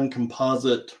all-time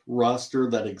composite roster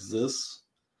that exists.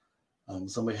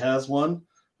 Somebody has one.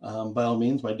 By all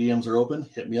means, my DMs are open.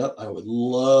 Hit me up. I would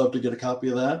love to get a copy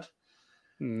of that.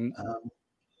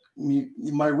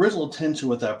 My original intention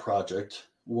with that project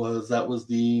was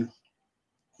the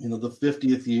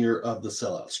 50th year of the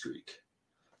sellout streak.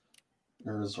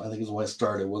 I think is when I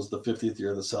started, was the 50th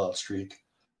year of the sellout streak.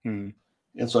 And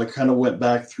so I kind of went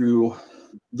back through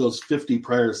those 50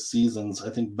 prior seasons, I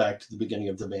think back to the beginning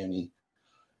of Devaney,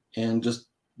 and just,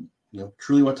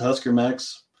 truly went to Husker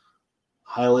Max,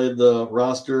 highlighted the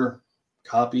roster,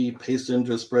 copy, paste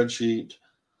into a spreadsheet,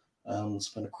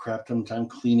 spent a crap ton of time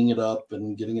cleaning it up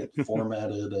and getting it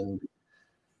formatted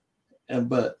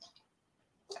but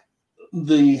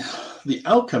the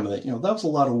outcome of it, that was a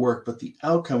lot of work, but the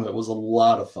outcome of it was a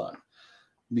lot of fun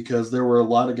because there were a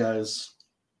lot of guys,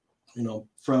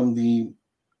 from the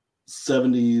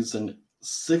 70s and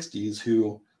 60s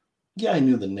who, I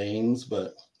knew the names,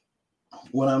 but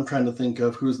when I'm trying to think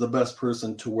of who's the best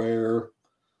person to wear,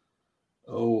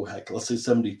 let's say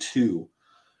 72,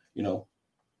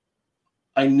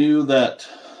 I knew that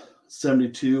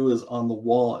 72 is on the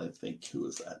wall. I think, who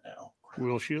is that now?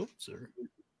 Will Shields?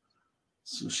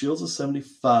 So Shields is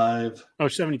 75. Oh,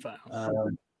 75.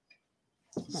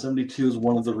 72 is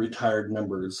one of the retired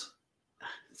numbers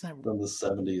from the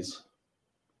 70s.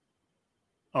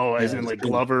 Oh, as in like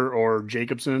Glover or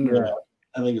Jacobson? Or... Yeah,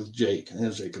 I think it's Jake. I think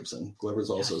it's Jacobson. Glover's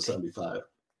also 75.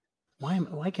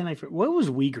 Why can't I? What was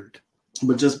Wiegert?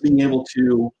 But just being able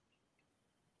to,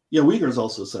 Uyghur's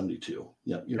also 72.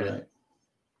 Yeah, you're right.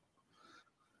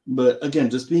 But again,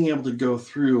 just being able to go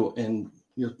through and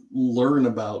learn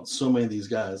about so many of these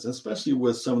guys, especially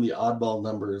with some of the oddball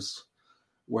numbers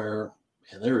where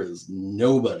there is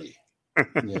nobody.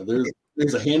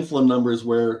 There's a handful of numbers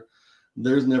where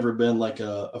there's never been like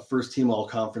a first team all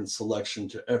conference selection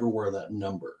to ever wear that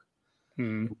number.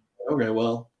 Okay,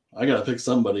 well, I got to pick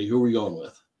somebody. Who are we going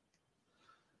with?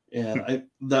 And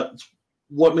that's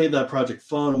what made that project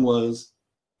fun was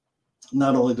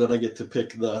not only did I get to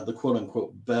pick the quote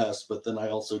unquote best, but then I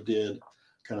also did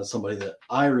kind of somebody that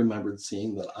I remembered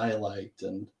seeing that I liked.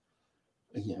 And,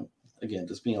 again,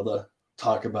 just being able to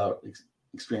talk about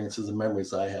experiences and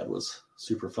memories I had was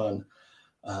super fun.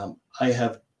 I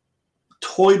have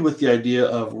toyed with the idea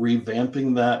of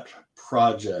revamping that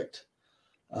project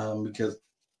because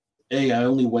I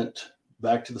only went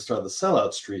back to the start of the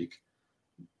sellout streak.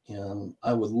 And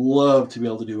I would love to be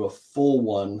able to do a full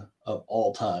one of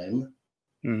all time.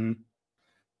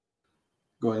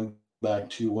 Going back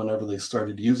to whenever they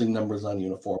started using numbers on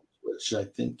uniforms, which I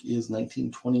think is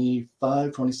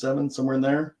 1925, 27, somewhere in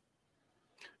there.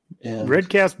 And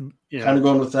Redcast, kind of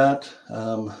going with that.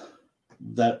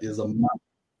 That is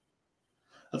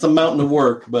that's a mountain of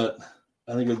work, but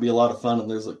I think it would be a lot of fun.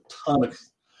 And there's a ton of,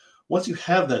 once you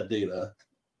have that data,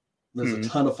 there's a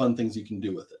ton of fun things you can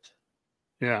do with it.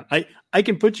 Yeah, I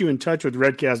can put you in touch with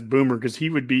Redcast Boomer because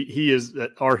he is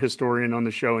our historian on the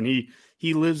show, and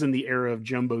he lives in the era of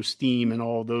Jumbo Steam and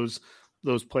all those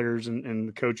players and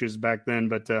the coaches back then.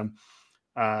 But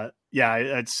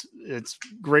it's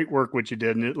great work what you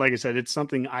did, and like I said, it's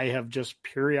something I have just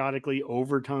periodically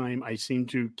over time I seem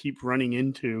to keep running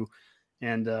into,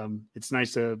 and it's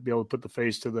nice to be able to put the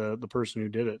face to the person who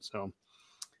did it. So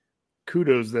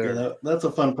kudos there. Yeah, that's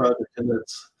a fun project, and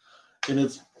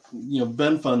it's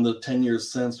been fun the 10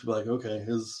 years since to be like, okay,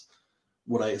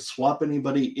 would I swap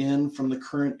anybody in from the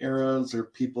current eras or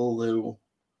people who,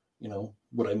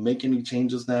 would I make any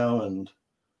changes now? And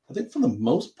I think for the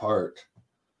most part,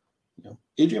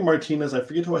 Adrian Martinez, I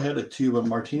forget who I had it to, but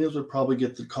Martinez would probably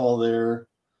get the call there.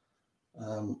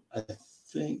 I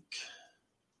think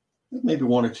maybe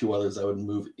one or two others I would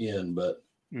move in, but,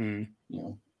 and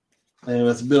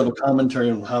it's a bit of a commentary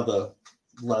on how the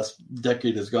last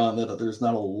decade has gone, that there's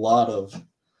not a lot of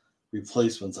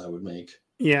replacements I would make.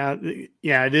 Yeah,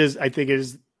 it is. I think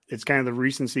it's kind of the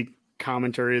recency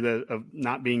commentary of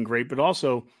not being great, but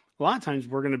also a lot of times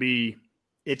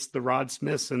it's the Rod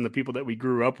Smiths and the people that we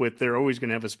grew up with. They're always going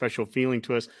to have a special feeling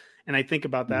to us. And I think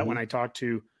about that when I talk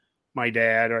to my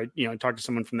dad, or, I talk to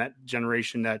someone from that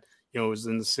generation that, was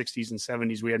in the 60s and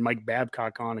 70s. We had Mike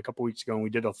Babcock on a couple weeks ago, and we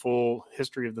did a full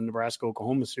history of the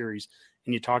Nebraska-Oklahoma series.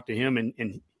 And you talk to him,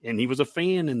 and he was a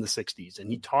fan in the 60s, and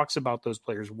he talks about those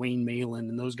players, Wayne Malin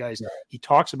and those guys. Right. He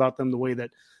talks about them the way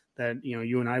that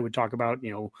you and I would talk about,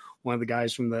 one of the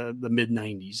guys from the mid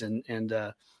 90s.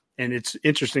 And it's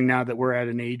interesting now that we're at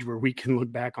an age where we can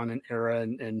look back on an era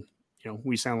and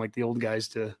we sound like the old guys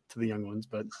to the young ones,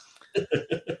 but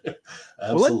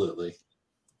absolutely.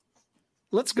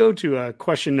 Let's go to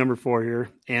question number 4 here.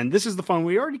 And this is the fun.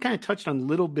 We already kind of touched on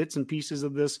little bits and pieces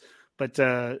of this, but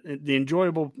the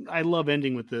enjoyable, I love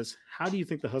ending with this. How do you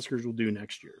think the Huskers will do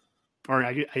next year? Or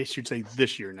I should say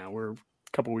this year now. We're a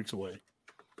couple weeks away.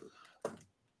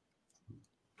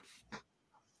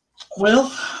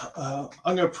 Well,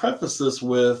 I'm going to preface this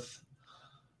with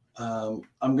I'm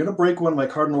going to break one of my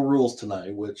cardinal rules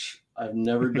tonight, which I've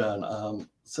never done.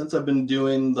 Since I've been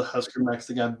doing the Husker Max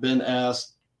thing, I've been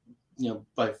asked,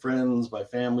 by friends, by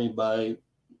family, by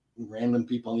random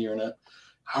people on the internet,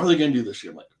 how are they going to do this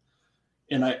year?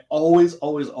 And I always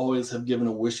have given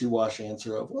a wishy-washy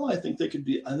answer of, well, I think they could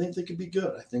be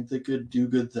good. I think they cocould do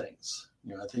good things.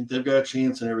 I think they've got a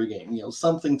chance in every game,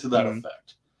 something to that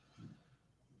effect.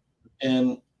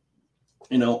 And,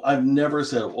 I've never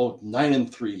said,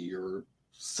 9-3 or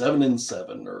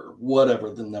 7-7 or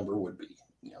whatever the number would be,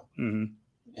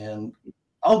 and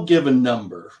I'll give a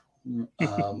number.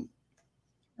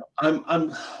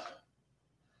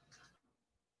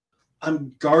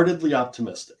 I'm guardedly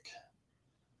optimistic.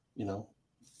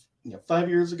 5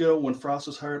 years ago when Frost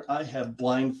was hired, I had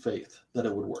blind faith that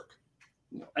it would work.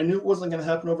 I knew it wasn't going to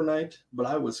happen overnight, but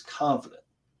I was confident.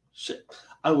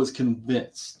 I was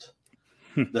convinced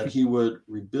that he would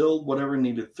rebuild whatever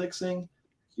needed fixing.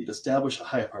 He'd establish a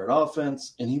high-powered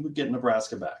offense, and he would get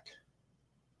Nebraska back.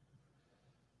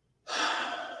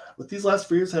 But these last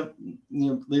 4 years have,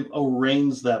 they've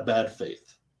arranged that bad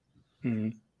faith. Mm-hmm.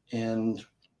 And,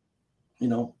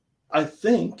 I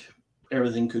think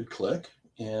everything could click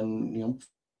and,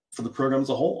 for the program as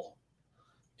a whole.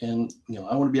 And,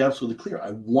 I want to be absolutely clear.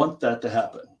 I want that to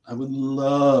happen. I would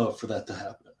love for that to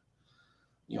happen.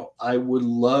 I would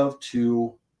love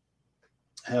to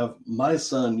have my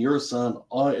son, your son,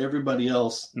 everybody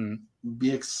else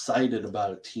be excited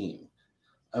about a team.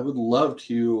 I would love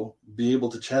to be able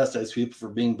to chastise people for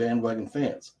being bandwagon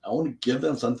fans. I want to give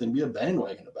them something to be a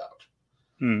bandwagon about.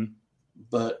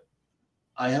 But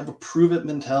I have a prove-it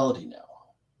mentality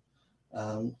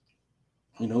now.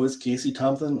 Is Casey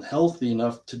Thompson healthy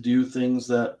enough to do things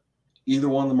that either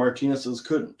one of the Martinezes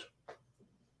couldn't?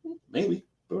 Maybe,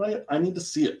 but I need to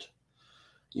see it.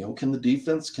 Can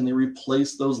they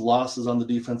replace those losses on the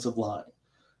defensive line?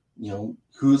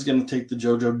 Who's going to take the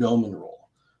JoJo Doman role?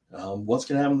 What's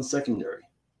going to happen in the secondary?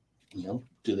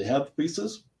 Do they have the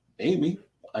pieces? Maybe.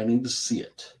 I need to see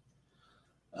it.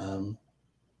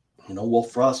 Will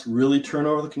Frost really turn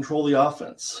over the control of the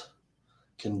offense?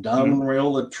 Can Don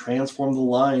Raiola transform the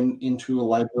line into a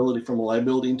liability, from a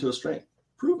liability into a strength?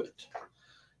 Prove it.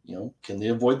 Can they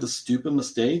avoid the stupid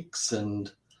mistakes and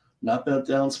not bet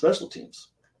down special teams?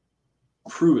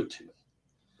 Prove it to me.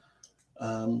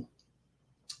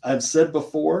 I've said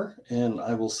before, and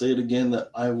I will say it again,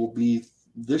 that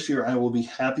this year I will be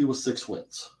happy with 6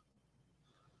 wins.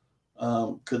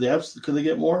 Could they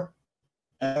get more?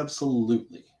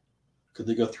 Absolutely. Could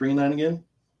they go 3-9 again?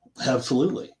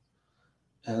 Absolutely.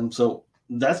 And so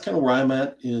that's kind of where I'm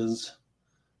at, is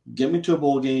get me to a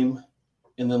bowl game,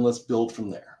 and then let's build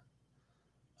from there.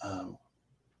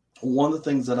 One of the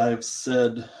things that I've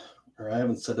said, or I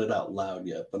haven't said it out loud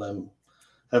yet, but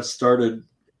have started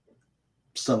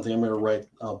something I'm going to write.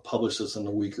 I'll publish this in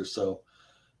a week or so.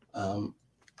 I'm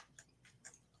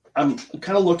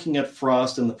kind of looking at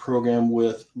Frost and the program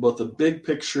with both a big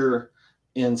picture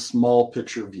and small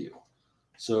picture view.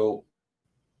 So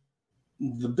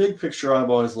the big picture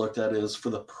I've always looked at is, for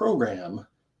the program,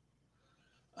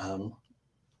 I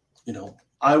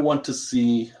want to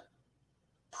see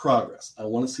progress. I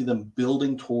want to see them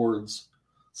building towards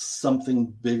something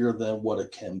bigger than what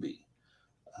it can be.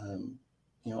 I'm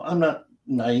not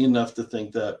naive enough to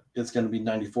think that it's going to be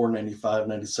 94, 95,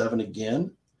 97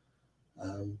 again,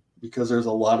 because there's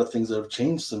a lot of things that have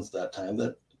changed since that time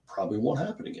that probably won't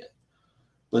happen again.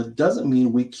 But it doesn't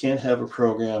mean we can't have a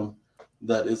program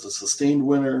that is a sustained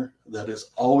winner, that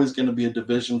is always going to be a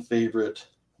division favorite,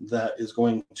 that is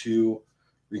going to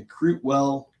recruit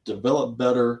well, develop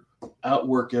better,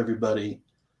 outwork everybody,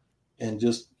 and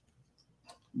just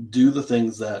do the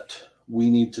things that we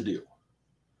need to do.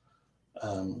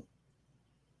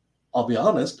 I'll be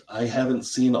honest, I haven't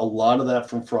seen a lot of that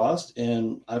from Frost,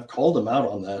 and I've called him out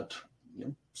on that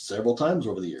several times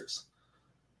over the years.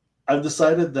 I've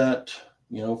decided that,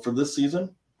 for this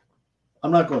season,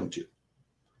 I'm not going to.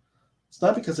 It's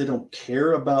not because I don't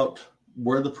care about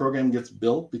where the program gets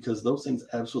built, because those things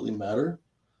absolutely matter.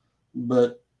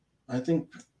 But I think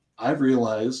I've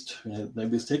realized,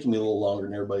 maybe it's taking me a little longer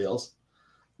than everybody else,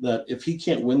 that if he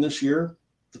can't win this year,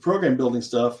 the program building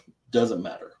stuff doesn't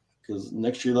matter, because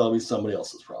next year that'll be somebody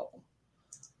else's problem.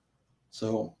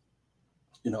 So,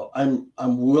 I'm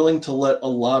willing to let a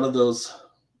lot of those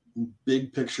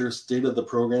big picture state of the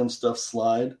program stuff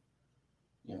slide.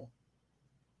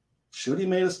 Should he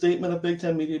made a statement at Big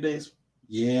Ten Media Days?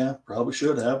 Yeah, probably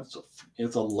should have.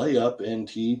 It's a layup, and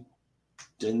he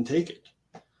didn't take it.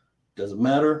 Doesn't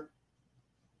matter.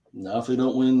 Now, if they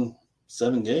don't win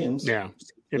 7 games,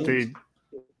 if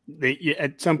they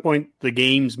at some point the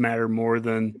games matter more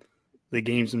than the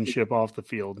gamesmanship off the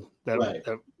field.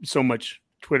 That so much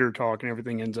Twitter talk and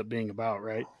everything ends up being about,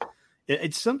 right?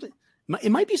 It's something.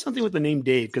 It might be something with the name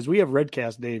Dave, because we have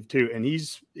Redcast Dave too, and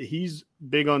he's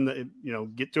big on the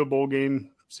get to a bowl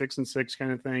game 6-6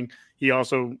 kind of thing. He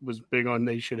also was big on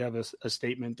they should have a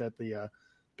statement at the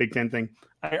Big Ten thing.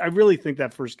 I really think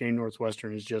that first game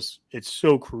Northwestern is it's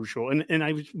so crucial, and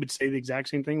I would say the exact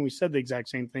same thing. We said the exact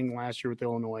same thing last year with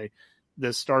Illinois.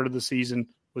 The start of the season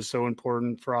was so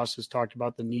important. Frost has talked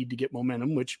about the need to get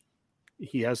momentum, which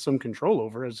he has some control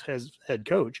over as head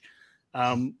coach.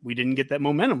 We didn't get that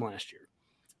momentum last year.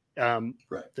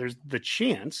 There's the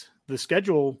chance the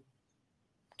schedule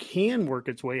can work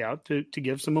its way out to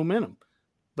give some momentum,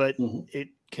 but it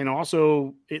can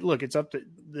also it's up to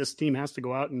this team has to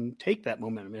go out and take that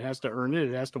momentum. It has to earn it.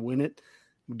 It has to win it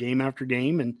game after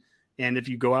game. And if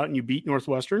you go out and you beat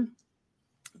Northwestern,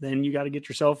 then you got to get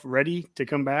yourself ready to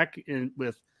come back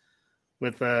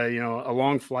with a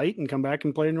long flight and come back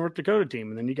and play a North Dakota team.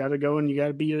 And then you got to go and you got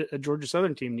to be a Georgia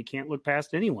Southern team. And you can't look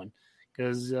past anyone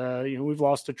because, we've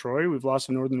lost to Troy. We've lost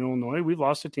to Northern Illinois. We've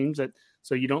lost to teams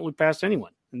so you don't look past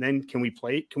anyone. And then can we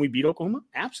beat Oklahoma?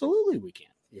 Absolutely we can.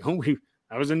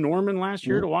 I was in Norman last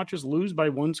year to watch us lose by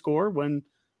 1 score when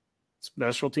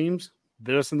special teams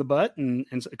bit us in the butt and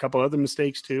a couple other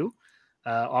mistakes too.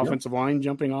 Offensive line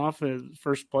jumping off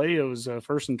first play. It was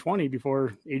 1st and 20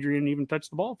 before Adrian even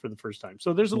touched the ball for the first time.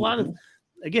 So there's a lot of,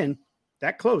 again,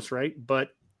 that close, right?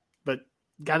 But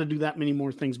got to do that many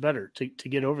more things better to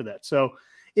get over that. So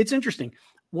it's interesting.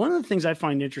 One of the things I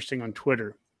find interesting on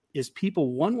Twitter is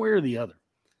people one way or the other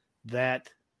that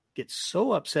get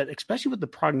so upset, especially with the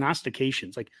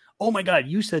prognostications. Like, oh my God,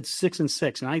 you said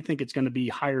 6-6, and I think it's going to be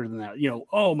higher than that.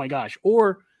 Oh my gosh.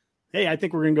 Or, hey, I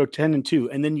think we're going to go 10-2.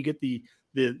 And then you get the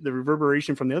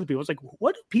reverberation from the other people. It's like,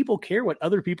 what do people care what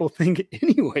other people think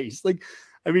anyways? Like,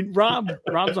 I mean,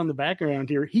 Rob's on the background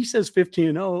here. He says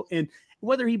 15-0, and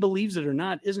whether he believes it or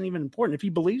not isn't even important. If he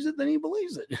believes it, then he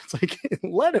believes it. It's like,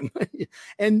 let him.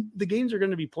 And the games are going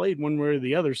to be played one way or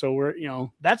the other. So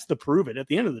that's the prove it. At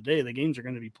the end of the day, the games are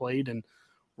going to be played, and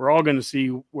we're all going to see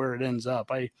where it ends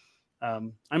up.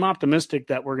 I'm optimistic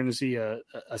that we're going to see a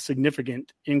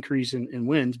significant increase in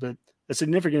wins, but a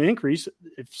significant increase.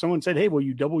 If someone said, hey, will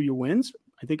you double your wins?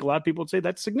 I think a lot of people would say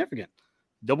that's significant.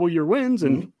 Double your wins,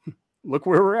 and look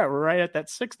where we're at. We're right at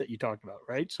that 6 that you talked about,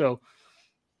 right? So,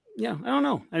 yeah, I don't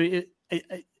know. I mean,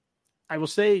 I will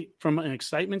say from an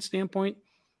excitement standpoint,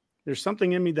 there's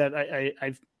something in me that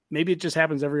I've maybe it just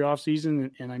happens every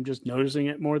offseason, and I'm just noticing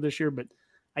it more this year, but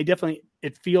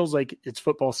it feels like it's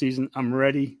football season. I'm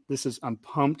ready. I'm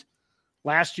pumped.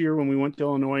 Last year when we went to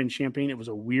Illinois and Champaign, it was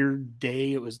a weird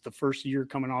day. It was the first year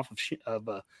coming off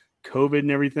of COVID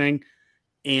and everything.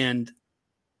 And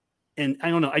I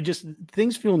don't know.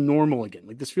 Things feel normal again.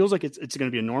 Like this feels like it's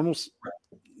going to be a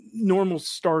normal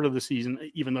start of the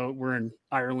season, even though we're in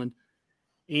Ireland.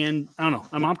 And I don't know.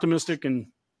 I'm optimistic and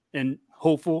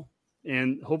hopeful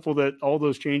that all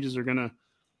those changes are going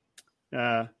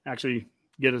to actually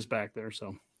get us back there.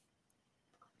 So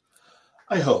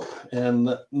I hope.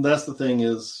 And that's the thing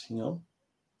is,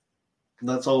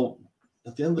 that's all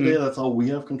at the end of the day, that's all we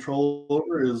have control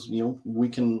over is, we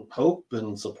can hope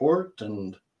and support.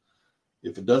 And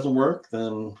if it doesn't work,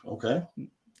 then okay.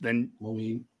 Then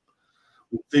we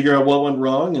figure out what went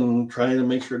wrong and try to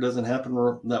make sure it doesn't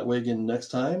happen that way again next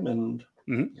time. And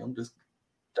just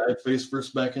dive face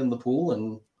first back in the pool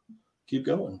and keep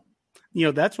going.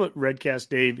 That's what Redcast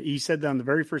Dave, he said that on the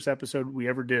very first episode we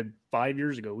ever did 5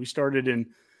 years ago. We started in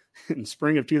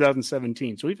spring of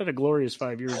 2017. So we've had a glorious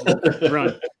 5 years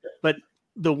run. But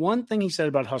the one thing he said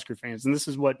about Husker fans, and this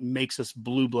is what makes us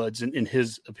blue bloods in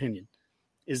his opinion,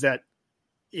 is that,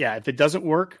 if it doesn't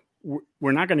work,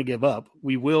 we're not going to give up.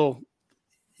 We'll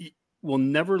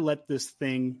never let this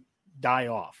thing die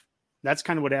off. That's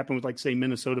kind of what happened with, like, say,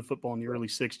 Minnesota football in the early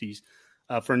 60s.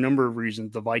 For a number of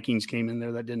reasons. The Vikings came in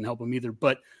there. That didn't help them either.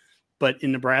 But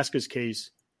in Nebraska's case,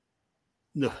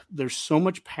 there's so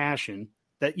much passion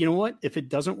that, you know what, if it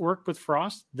doesn't work with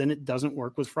Frost, then it doesn't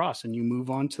work with Frost, and you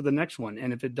move on to the next one.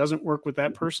 And if it doesn't work with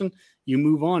that person, you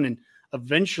move on. And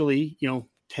eventually,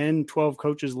 10, 12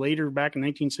 coaches later, back in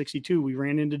 1962, we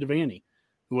ran into Devaney,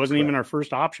 who wasn't even our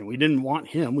first option. We didn't want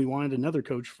him. We wanted another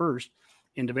coach first.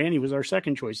 And Devaney was our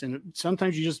second choice. And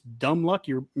sometimes you just dumb luck,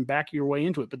 you're back your way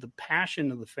into it. But the passion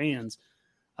of the fans,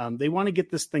 they want to get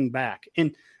this thing back.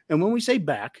 And when we say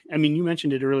back, I mean, you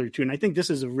mentioned it earlier too. And I think this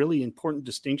is a really important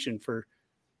distinction for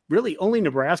really only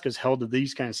Nebraska's held to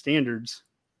these kind of standards,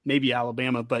 maybe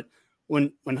Alabama. But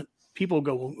when people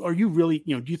go, well, are you really,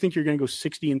 do you think you're going to go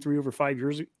 60-3 over 5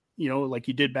 years, like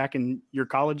you did back in your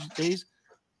college days?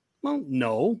 Well,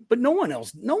 no, but no one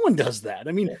does that.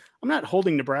 I mean, I'm not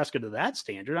holding Nebraska to that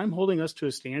standard. I'm holding us to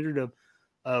a standard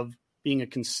of being a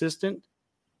consistent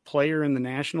player in the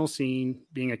national scene,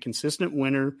 being a consistent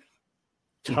winner,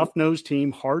 tough-nosed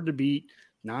team, hard to beat,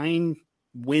 9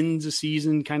 wins a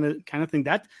season kind of thing.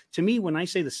 That, to me, when I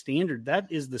say the standard,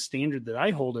 that is the standard that I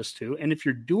hold us to. And if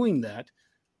you're doing that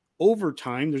over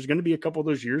time, there's going to be a couple of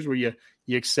those years where you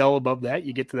excel above that.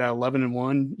 You get to that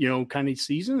 11-1, kind of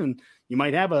season, and you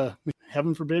might have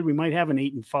heaven forbid, we might have an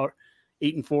 8-4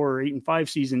 or 8-5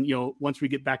 season, once we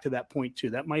get back to that point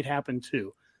too. That might happen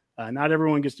too. Not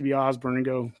everyone gets to be Osborne and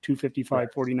go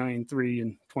 255, 49-3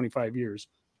 in 25 years,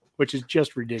 which is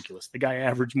just ridiculous. The guy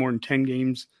averaged more than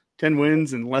 10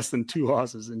 wins and less than 2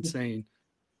 losses. Insane.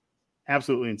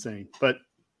 Absolutely insane. But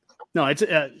no, it's,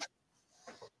 I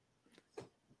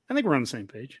think we're on the same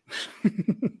page.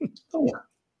 Oh,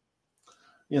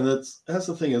 yeah. That's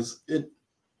the thing is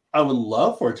I would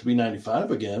love for it to be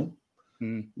 95 again,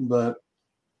 but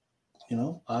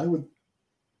I would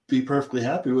be perfectly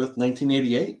happy with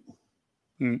 1988.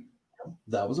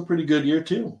 That was a pretty good year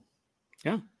too.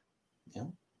 Yeah.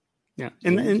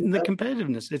 And the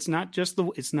competitiveness, it's not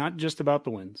just about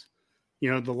the wins.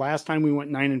 The last time we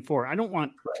went 9-4, I don't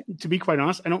want, to be quite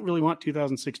honest, I don't really want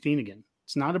 2016 again.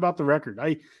 It's not about the record.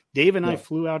 Dave and I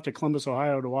flew out to Columbus,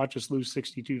 Ohio to watch us lose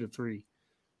 62-3.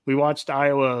 We watched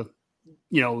Iowa,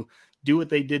 do what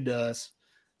they did to us,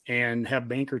 and have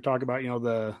Banker talk about,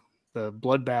 the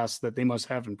bloodbaths that they must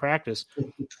have in practice.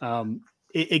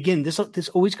 Again, this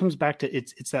always comes back to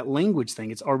it's that language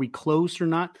thing. It's, are we close or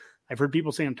not? I've heard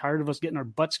people say, I'm tired of us getting our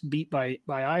butts beat by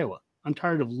Iowa. I'm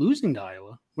tired of losing to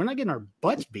Iowa. We're not getting our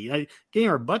butts beat. Getting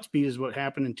our butts beat is what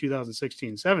happened in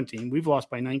 2016-17. We've lost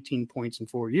by 19 points in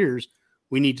 4 years.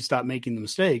 We need to stop making the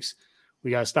mistakes.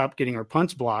 We got to stop getting our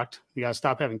punts blocked. We got to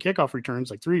stop having kickoff returns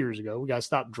like 3 years ago. We got to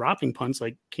stop dropping punts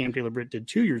like Cam Taylor-Britt did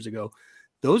 2 years ago.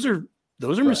 Those are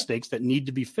mistakes that need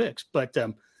to be fixed. But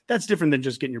that's different than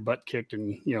just getting your butt kicked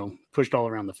and pushed all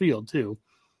around the field too.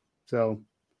 So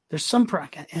there's some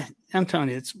I'm telling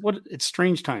you, it's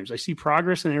strange times. I see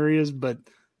progress in areas, but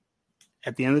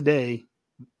at the end of the day,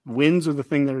 wins are the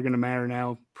thing that are going to matter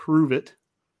now. Prove it.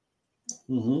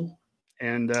 Mm-hmm.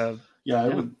 And I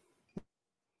would.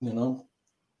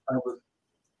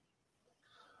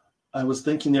 I was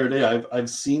thinking the other day, I've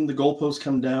seen the goalposts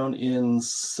come down in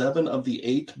 7 of the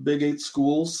 8 Big 8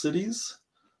 cities.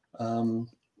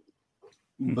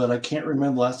 But I can't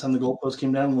remember the last time the goalpost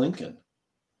came down in Lincoln.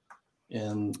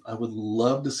 And I would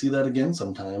love to see that again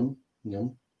sometime.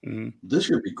 This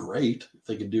year would be great if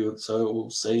they could do it. So,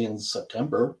 say in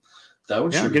September, that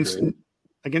would sure be great.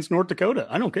 Against North Dakota,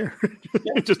 I don't care.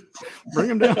 Just bring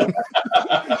them down.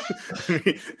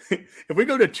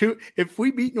 If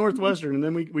we beat Northwestern and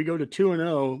then we go to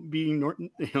 2-0, beating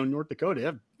North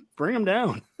Dakota, bring them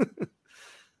down.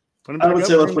 I would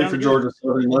say let's wait for Georgia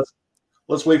Southern.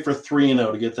 Let's wait for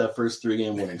 3-0 to get that first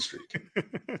 3-game winning streak.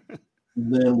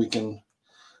 Then we can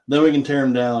tear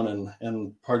them down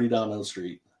and party down the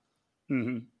street.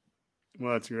 Mm-hmm.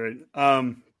 Well, that's great.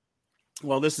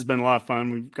 Well, this has been a lot of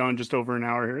fun. We've gone just over an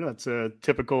hour here. That's a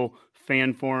typical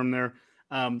fan forum there.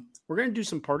 We're going to do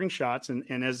some parting shots.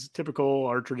 And as typical,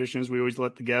 our tradition is we always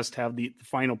let the guest have the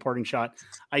final parting shot.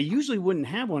 I usually wouldn't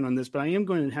have one on this, but I am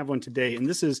going to have one today. And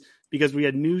this is because we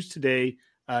had news today.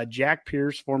 Jack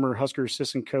Pierce, former Husker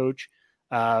assistant coach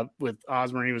with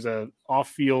Osborne. He was a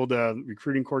off-field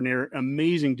recruiting coordinator.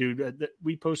 Amazing dude.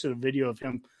 We posted a video of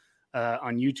him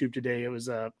on YouTube today. It was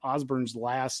Osborne's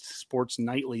last Sports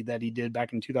Nightly that he did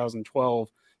back in 2012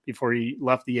 before he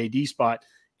left the AD spot.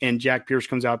 And Jack Pierce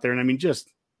comes out there, and I mean, just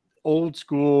old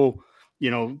school,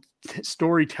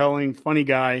 storytelling, funny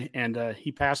guy, and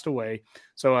he passed away.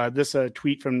 So this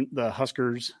tweet from the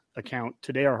Huskers account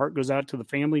today: our heart goes out to the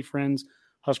family, friends,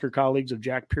 Husker colleagues of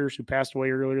Jack Pierce, who passed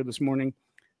away earlier this morning.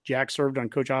 Jack served on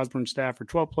Coach Osborne's staff for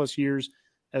 12 plus years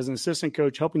as an assistant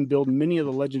coach, helping build many of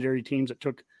the legendary teams that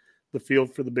took the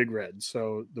field for the Big Reds.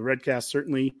 So the Redcast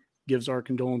certainly gives our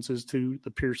condolences to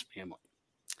the Pierce family.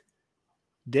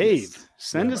 Dave,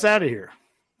 send us out of here.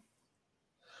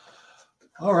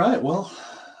 All right. Well,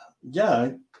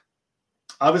 yeah.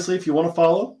 Obviously, if you want to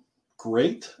follow,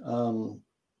 great.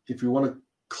 If you want to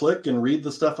click and read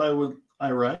the stuff I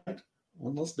write,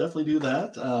 well, let's definitely do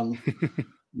that.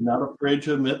 Not afraid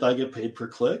to admit I get paid per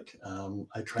click.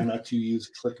 I try not to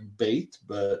use clickbait,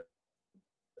 but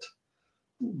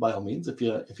by all means, if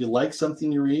you like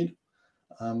something you read,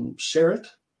 share it.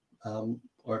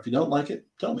 Or if you don't like it,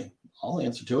 tell me. I'll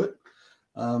answer to it.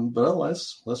 But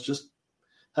otherwise, let's just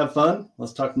have fun.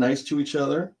 Let's talk nice to each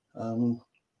other.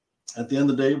 At the end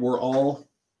of the day, we're all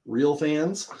real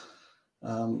fans.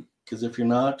 Because if you're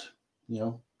not,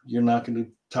 you're not going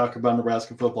to talk about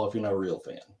Nebraska football if you're not a real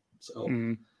fan. So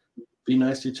be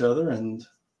nice to each other, and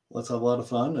let's have a lot of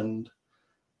fun and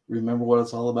remember what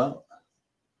it's all about.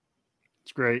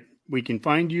 It's great. We can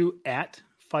find you at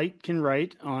Feit Can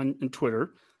Write on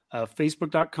Twitter.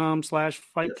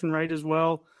 Facebook.com/Feit Can Write as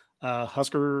well.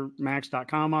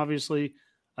 HuskerMax.com, obviously.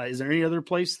 Is there any other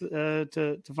place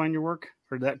to find your work,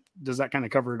 or does that kind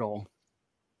of cover it all?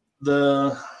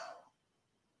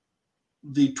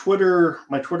 The Twitter,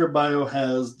 my Twitter bio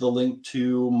has the link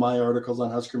to my articles on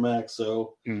Husker Max.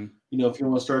 So, if you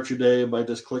want to start your day by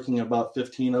just clicking about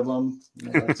 15 of them,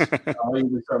 that's how I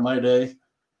usually start my day.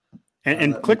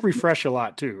 And click refresh a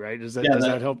lot too, right? Does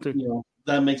that help too?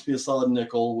 That makes me a solid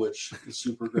nickel, which is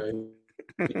super great.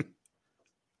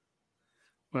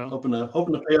 Well, hoping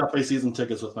to pay off my season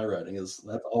tickets with my writing that's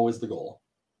always the goal.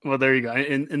 Well, there you go.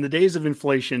 In the days of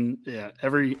inflation,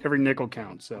 every nickel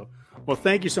counts. So, well,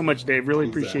 thank you so much, Dave. Really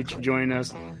appreciate you joining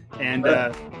us. And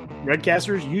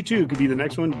Redcasters, you too could be the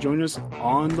next one to join us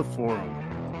on the forum.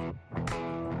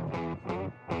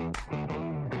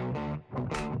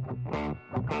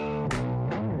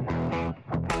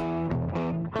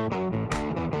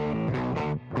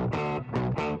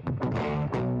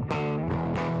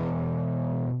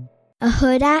 A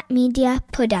Huda Media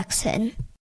Production.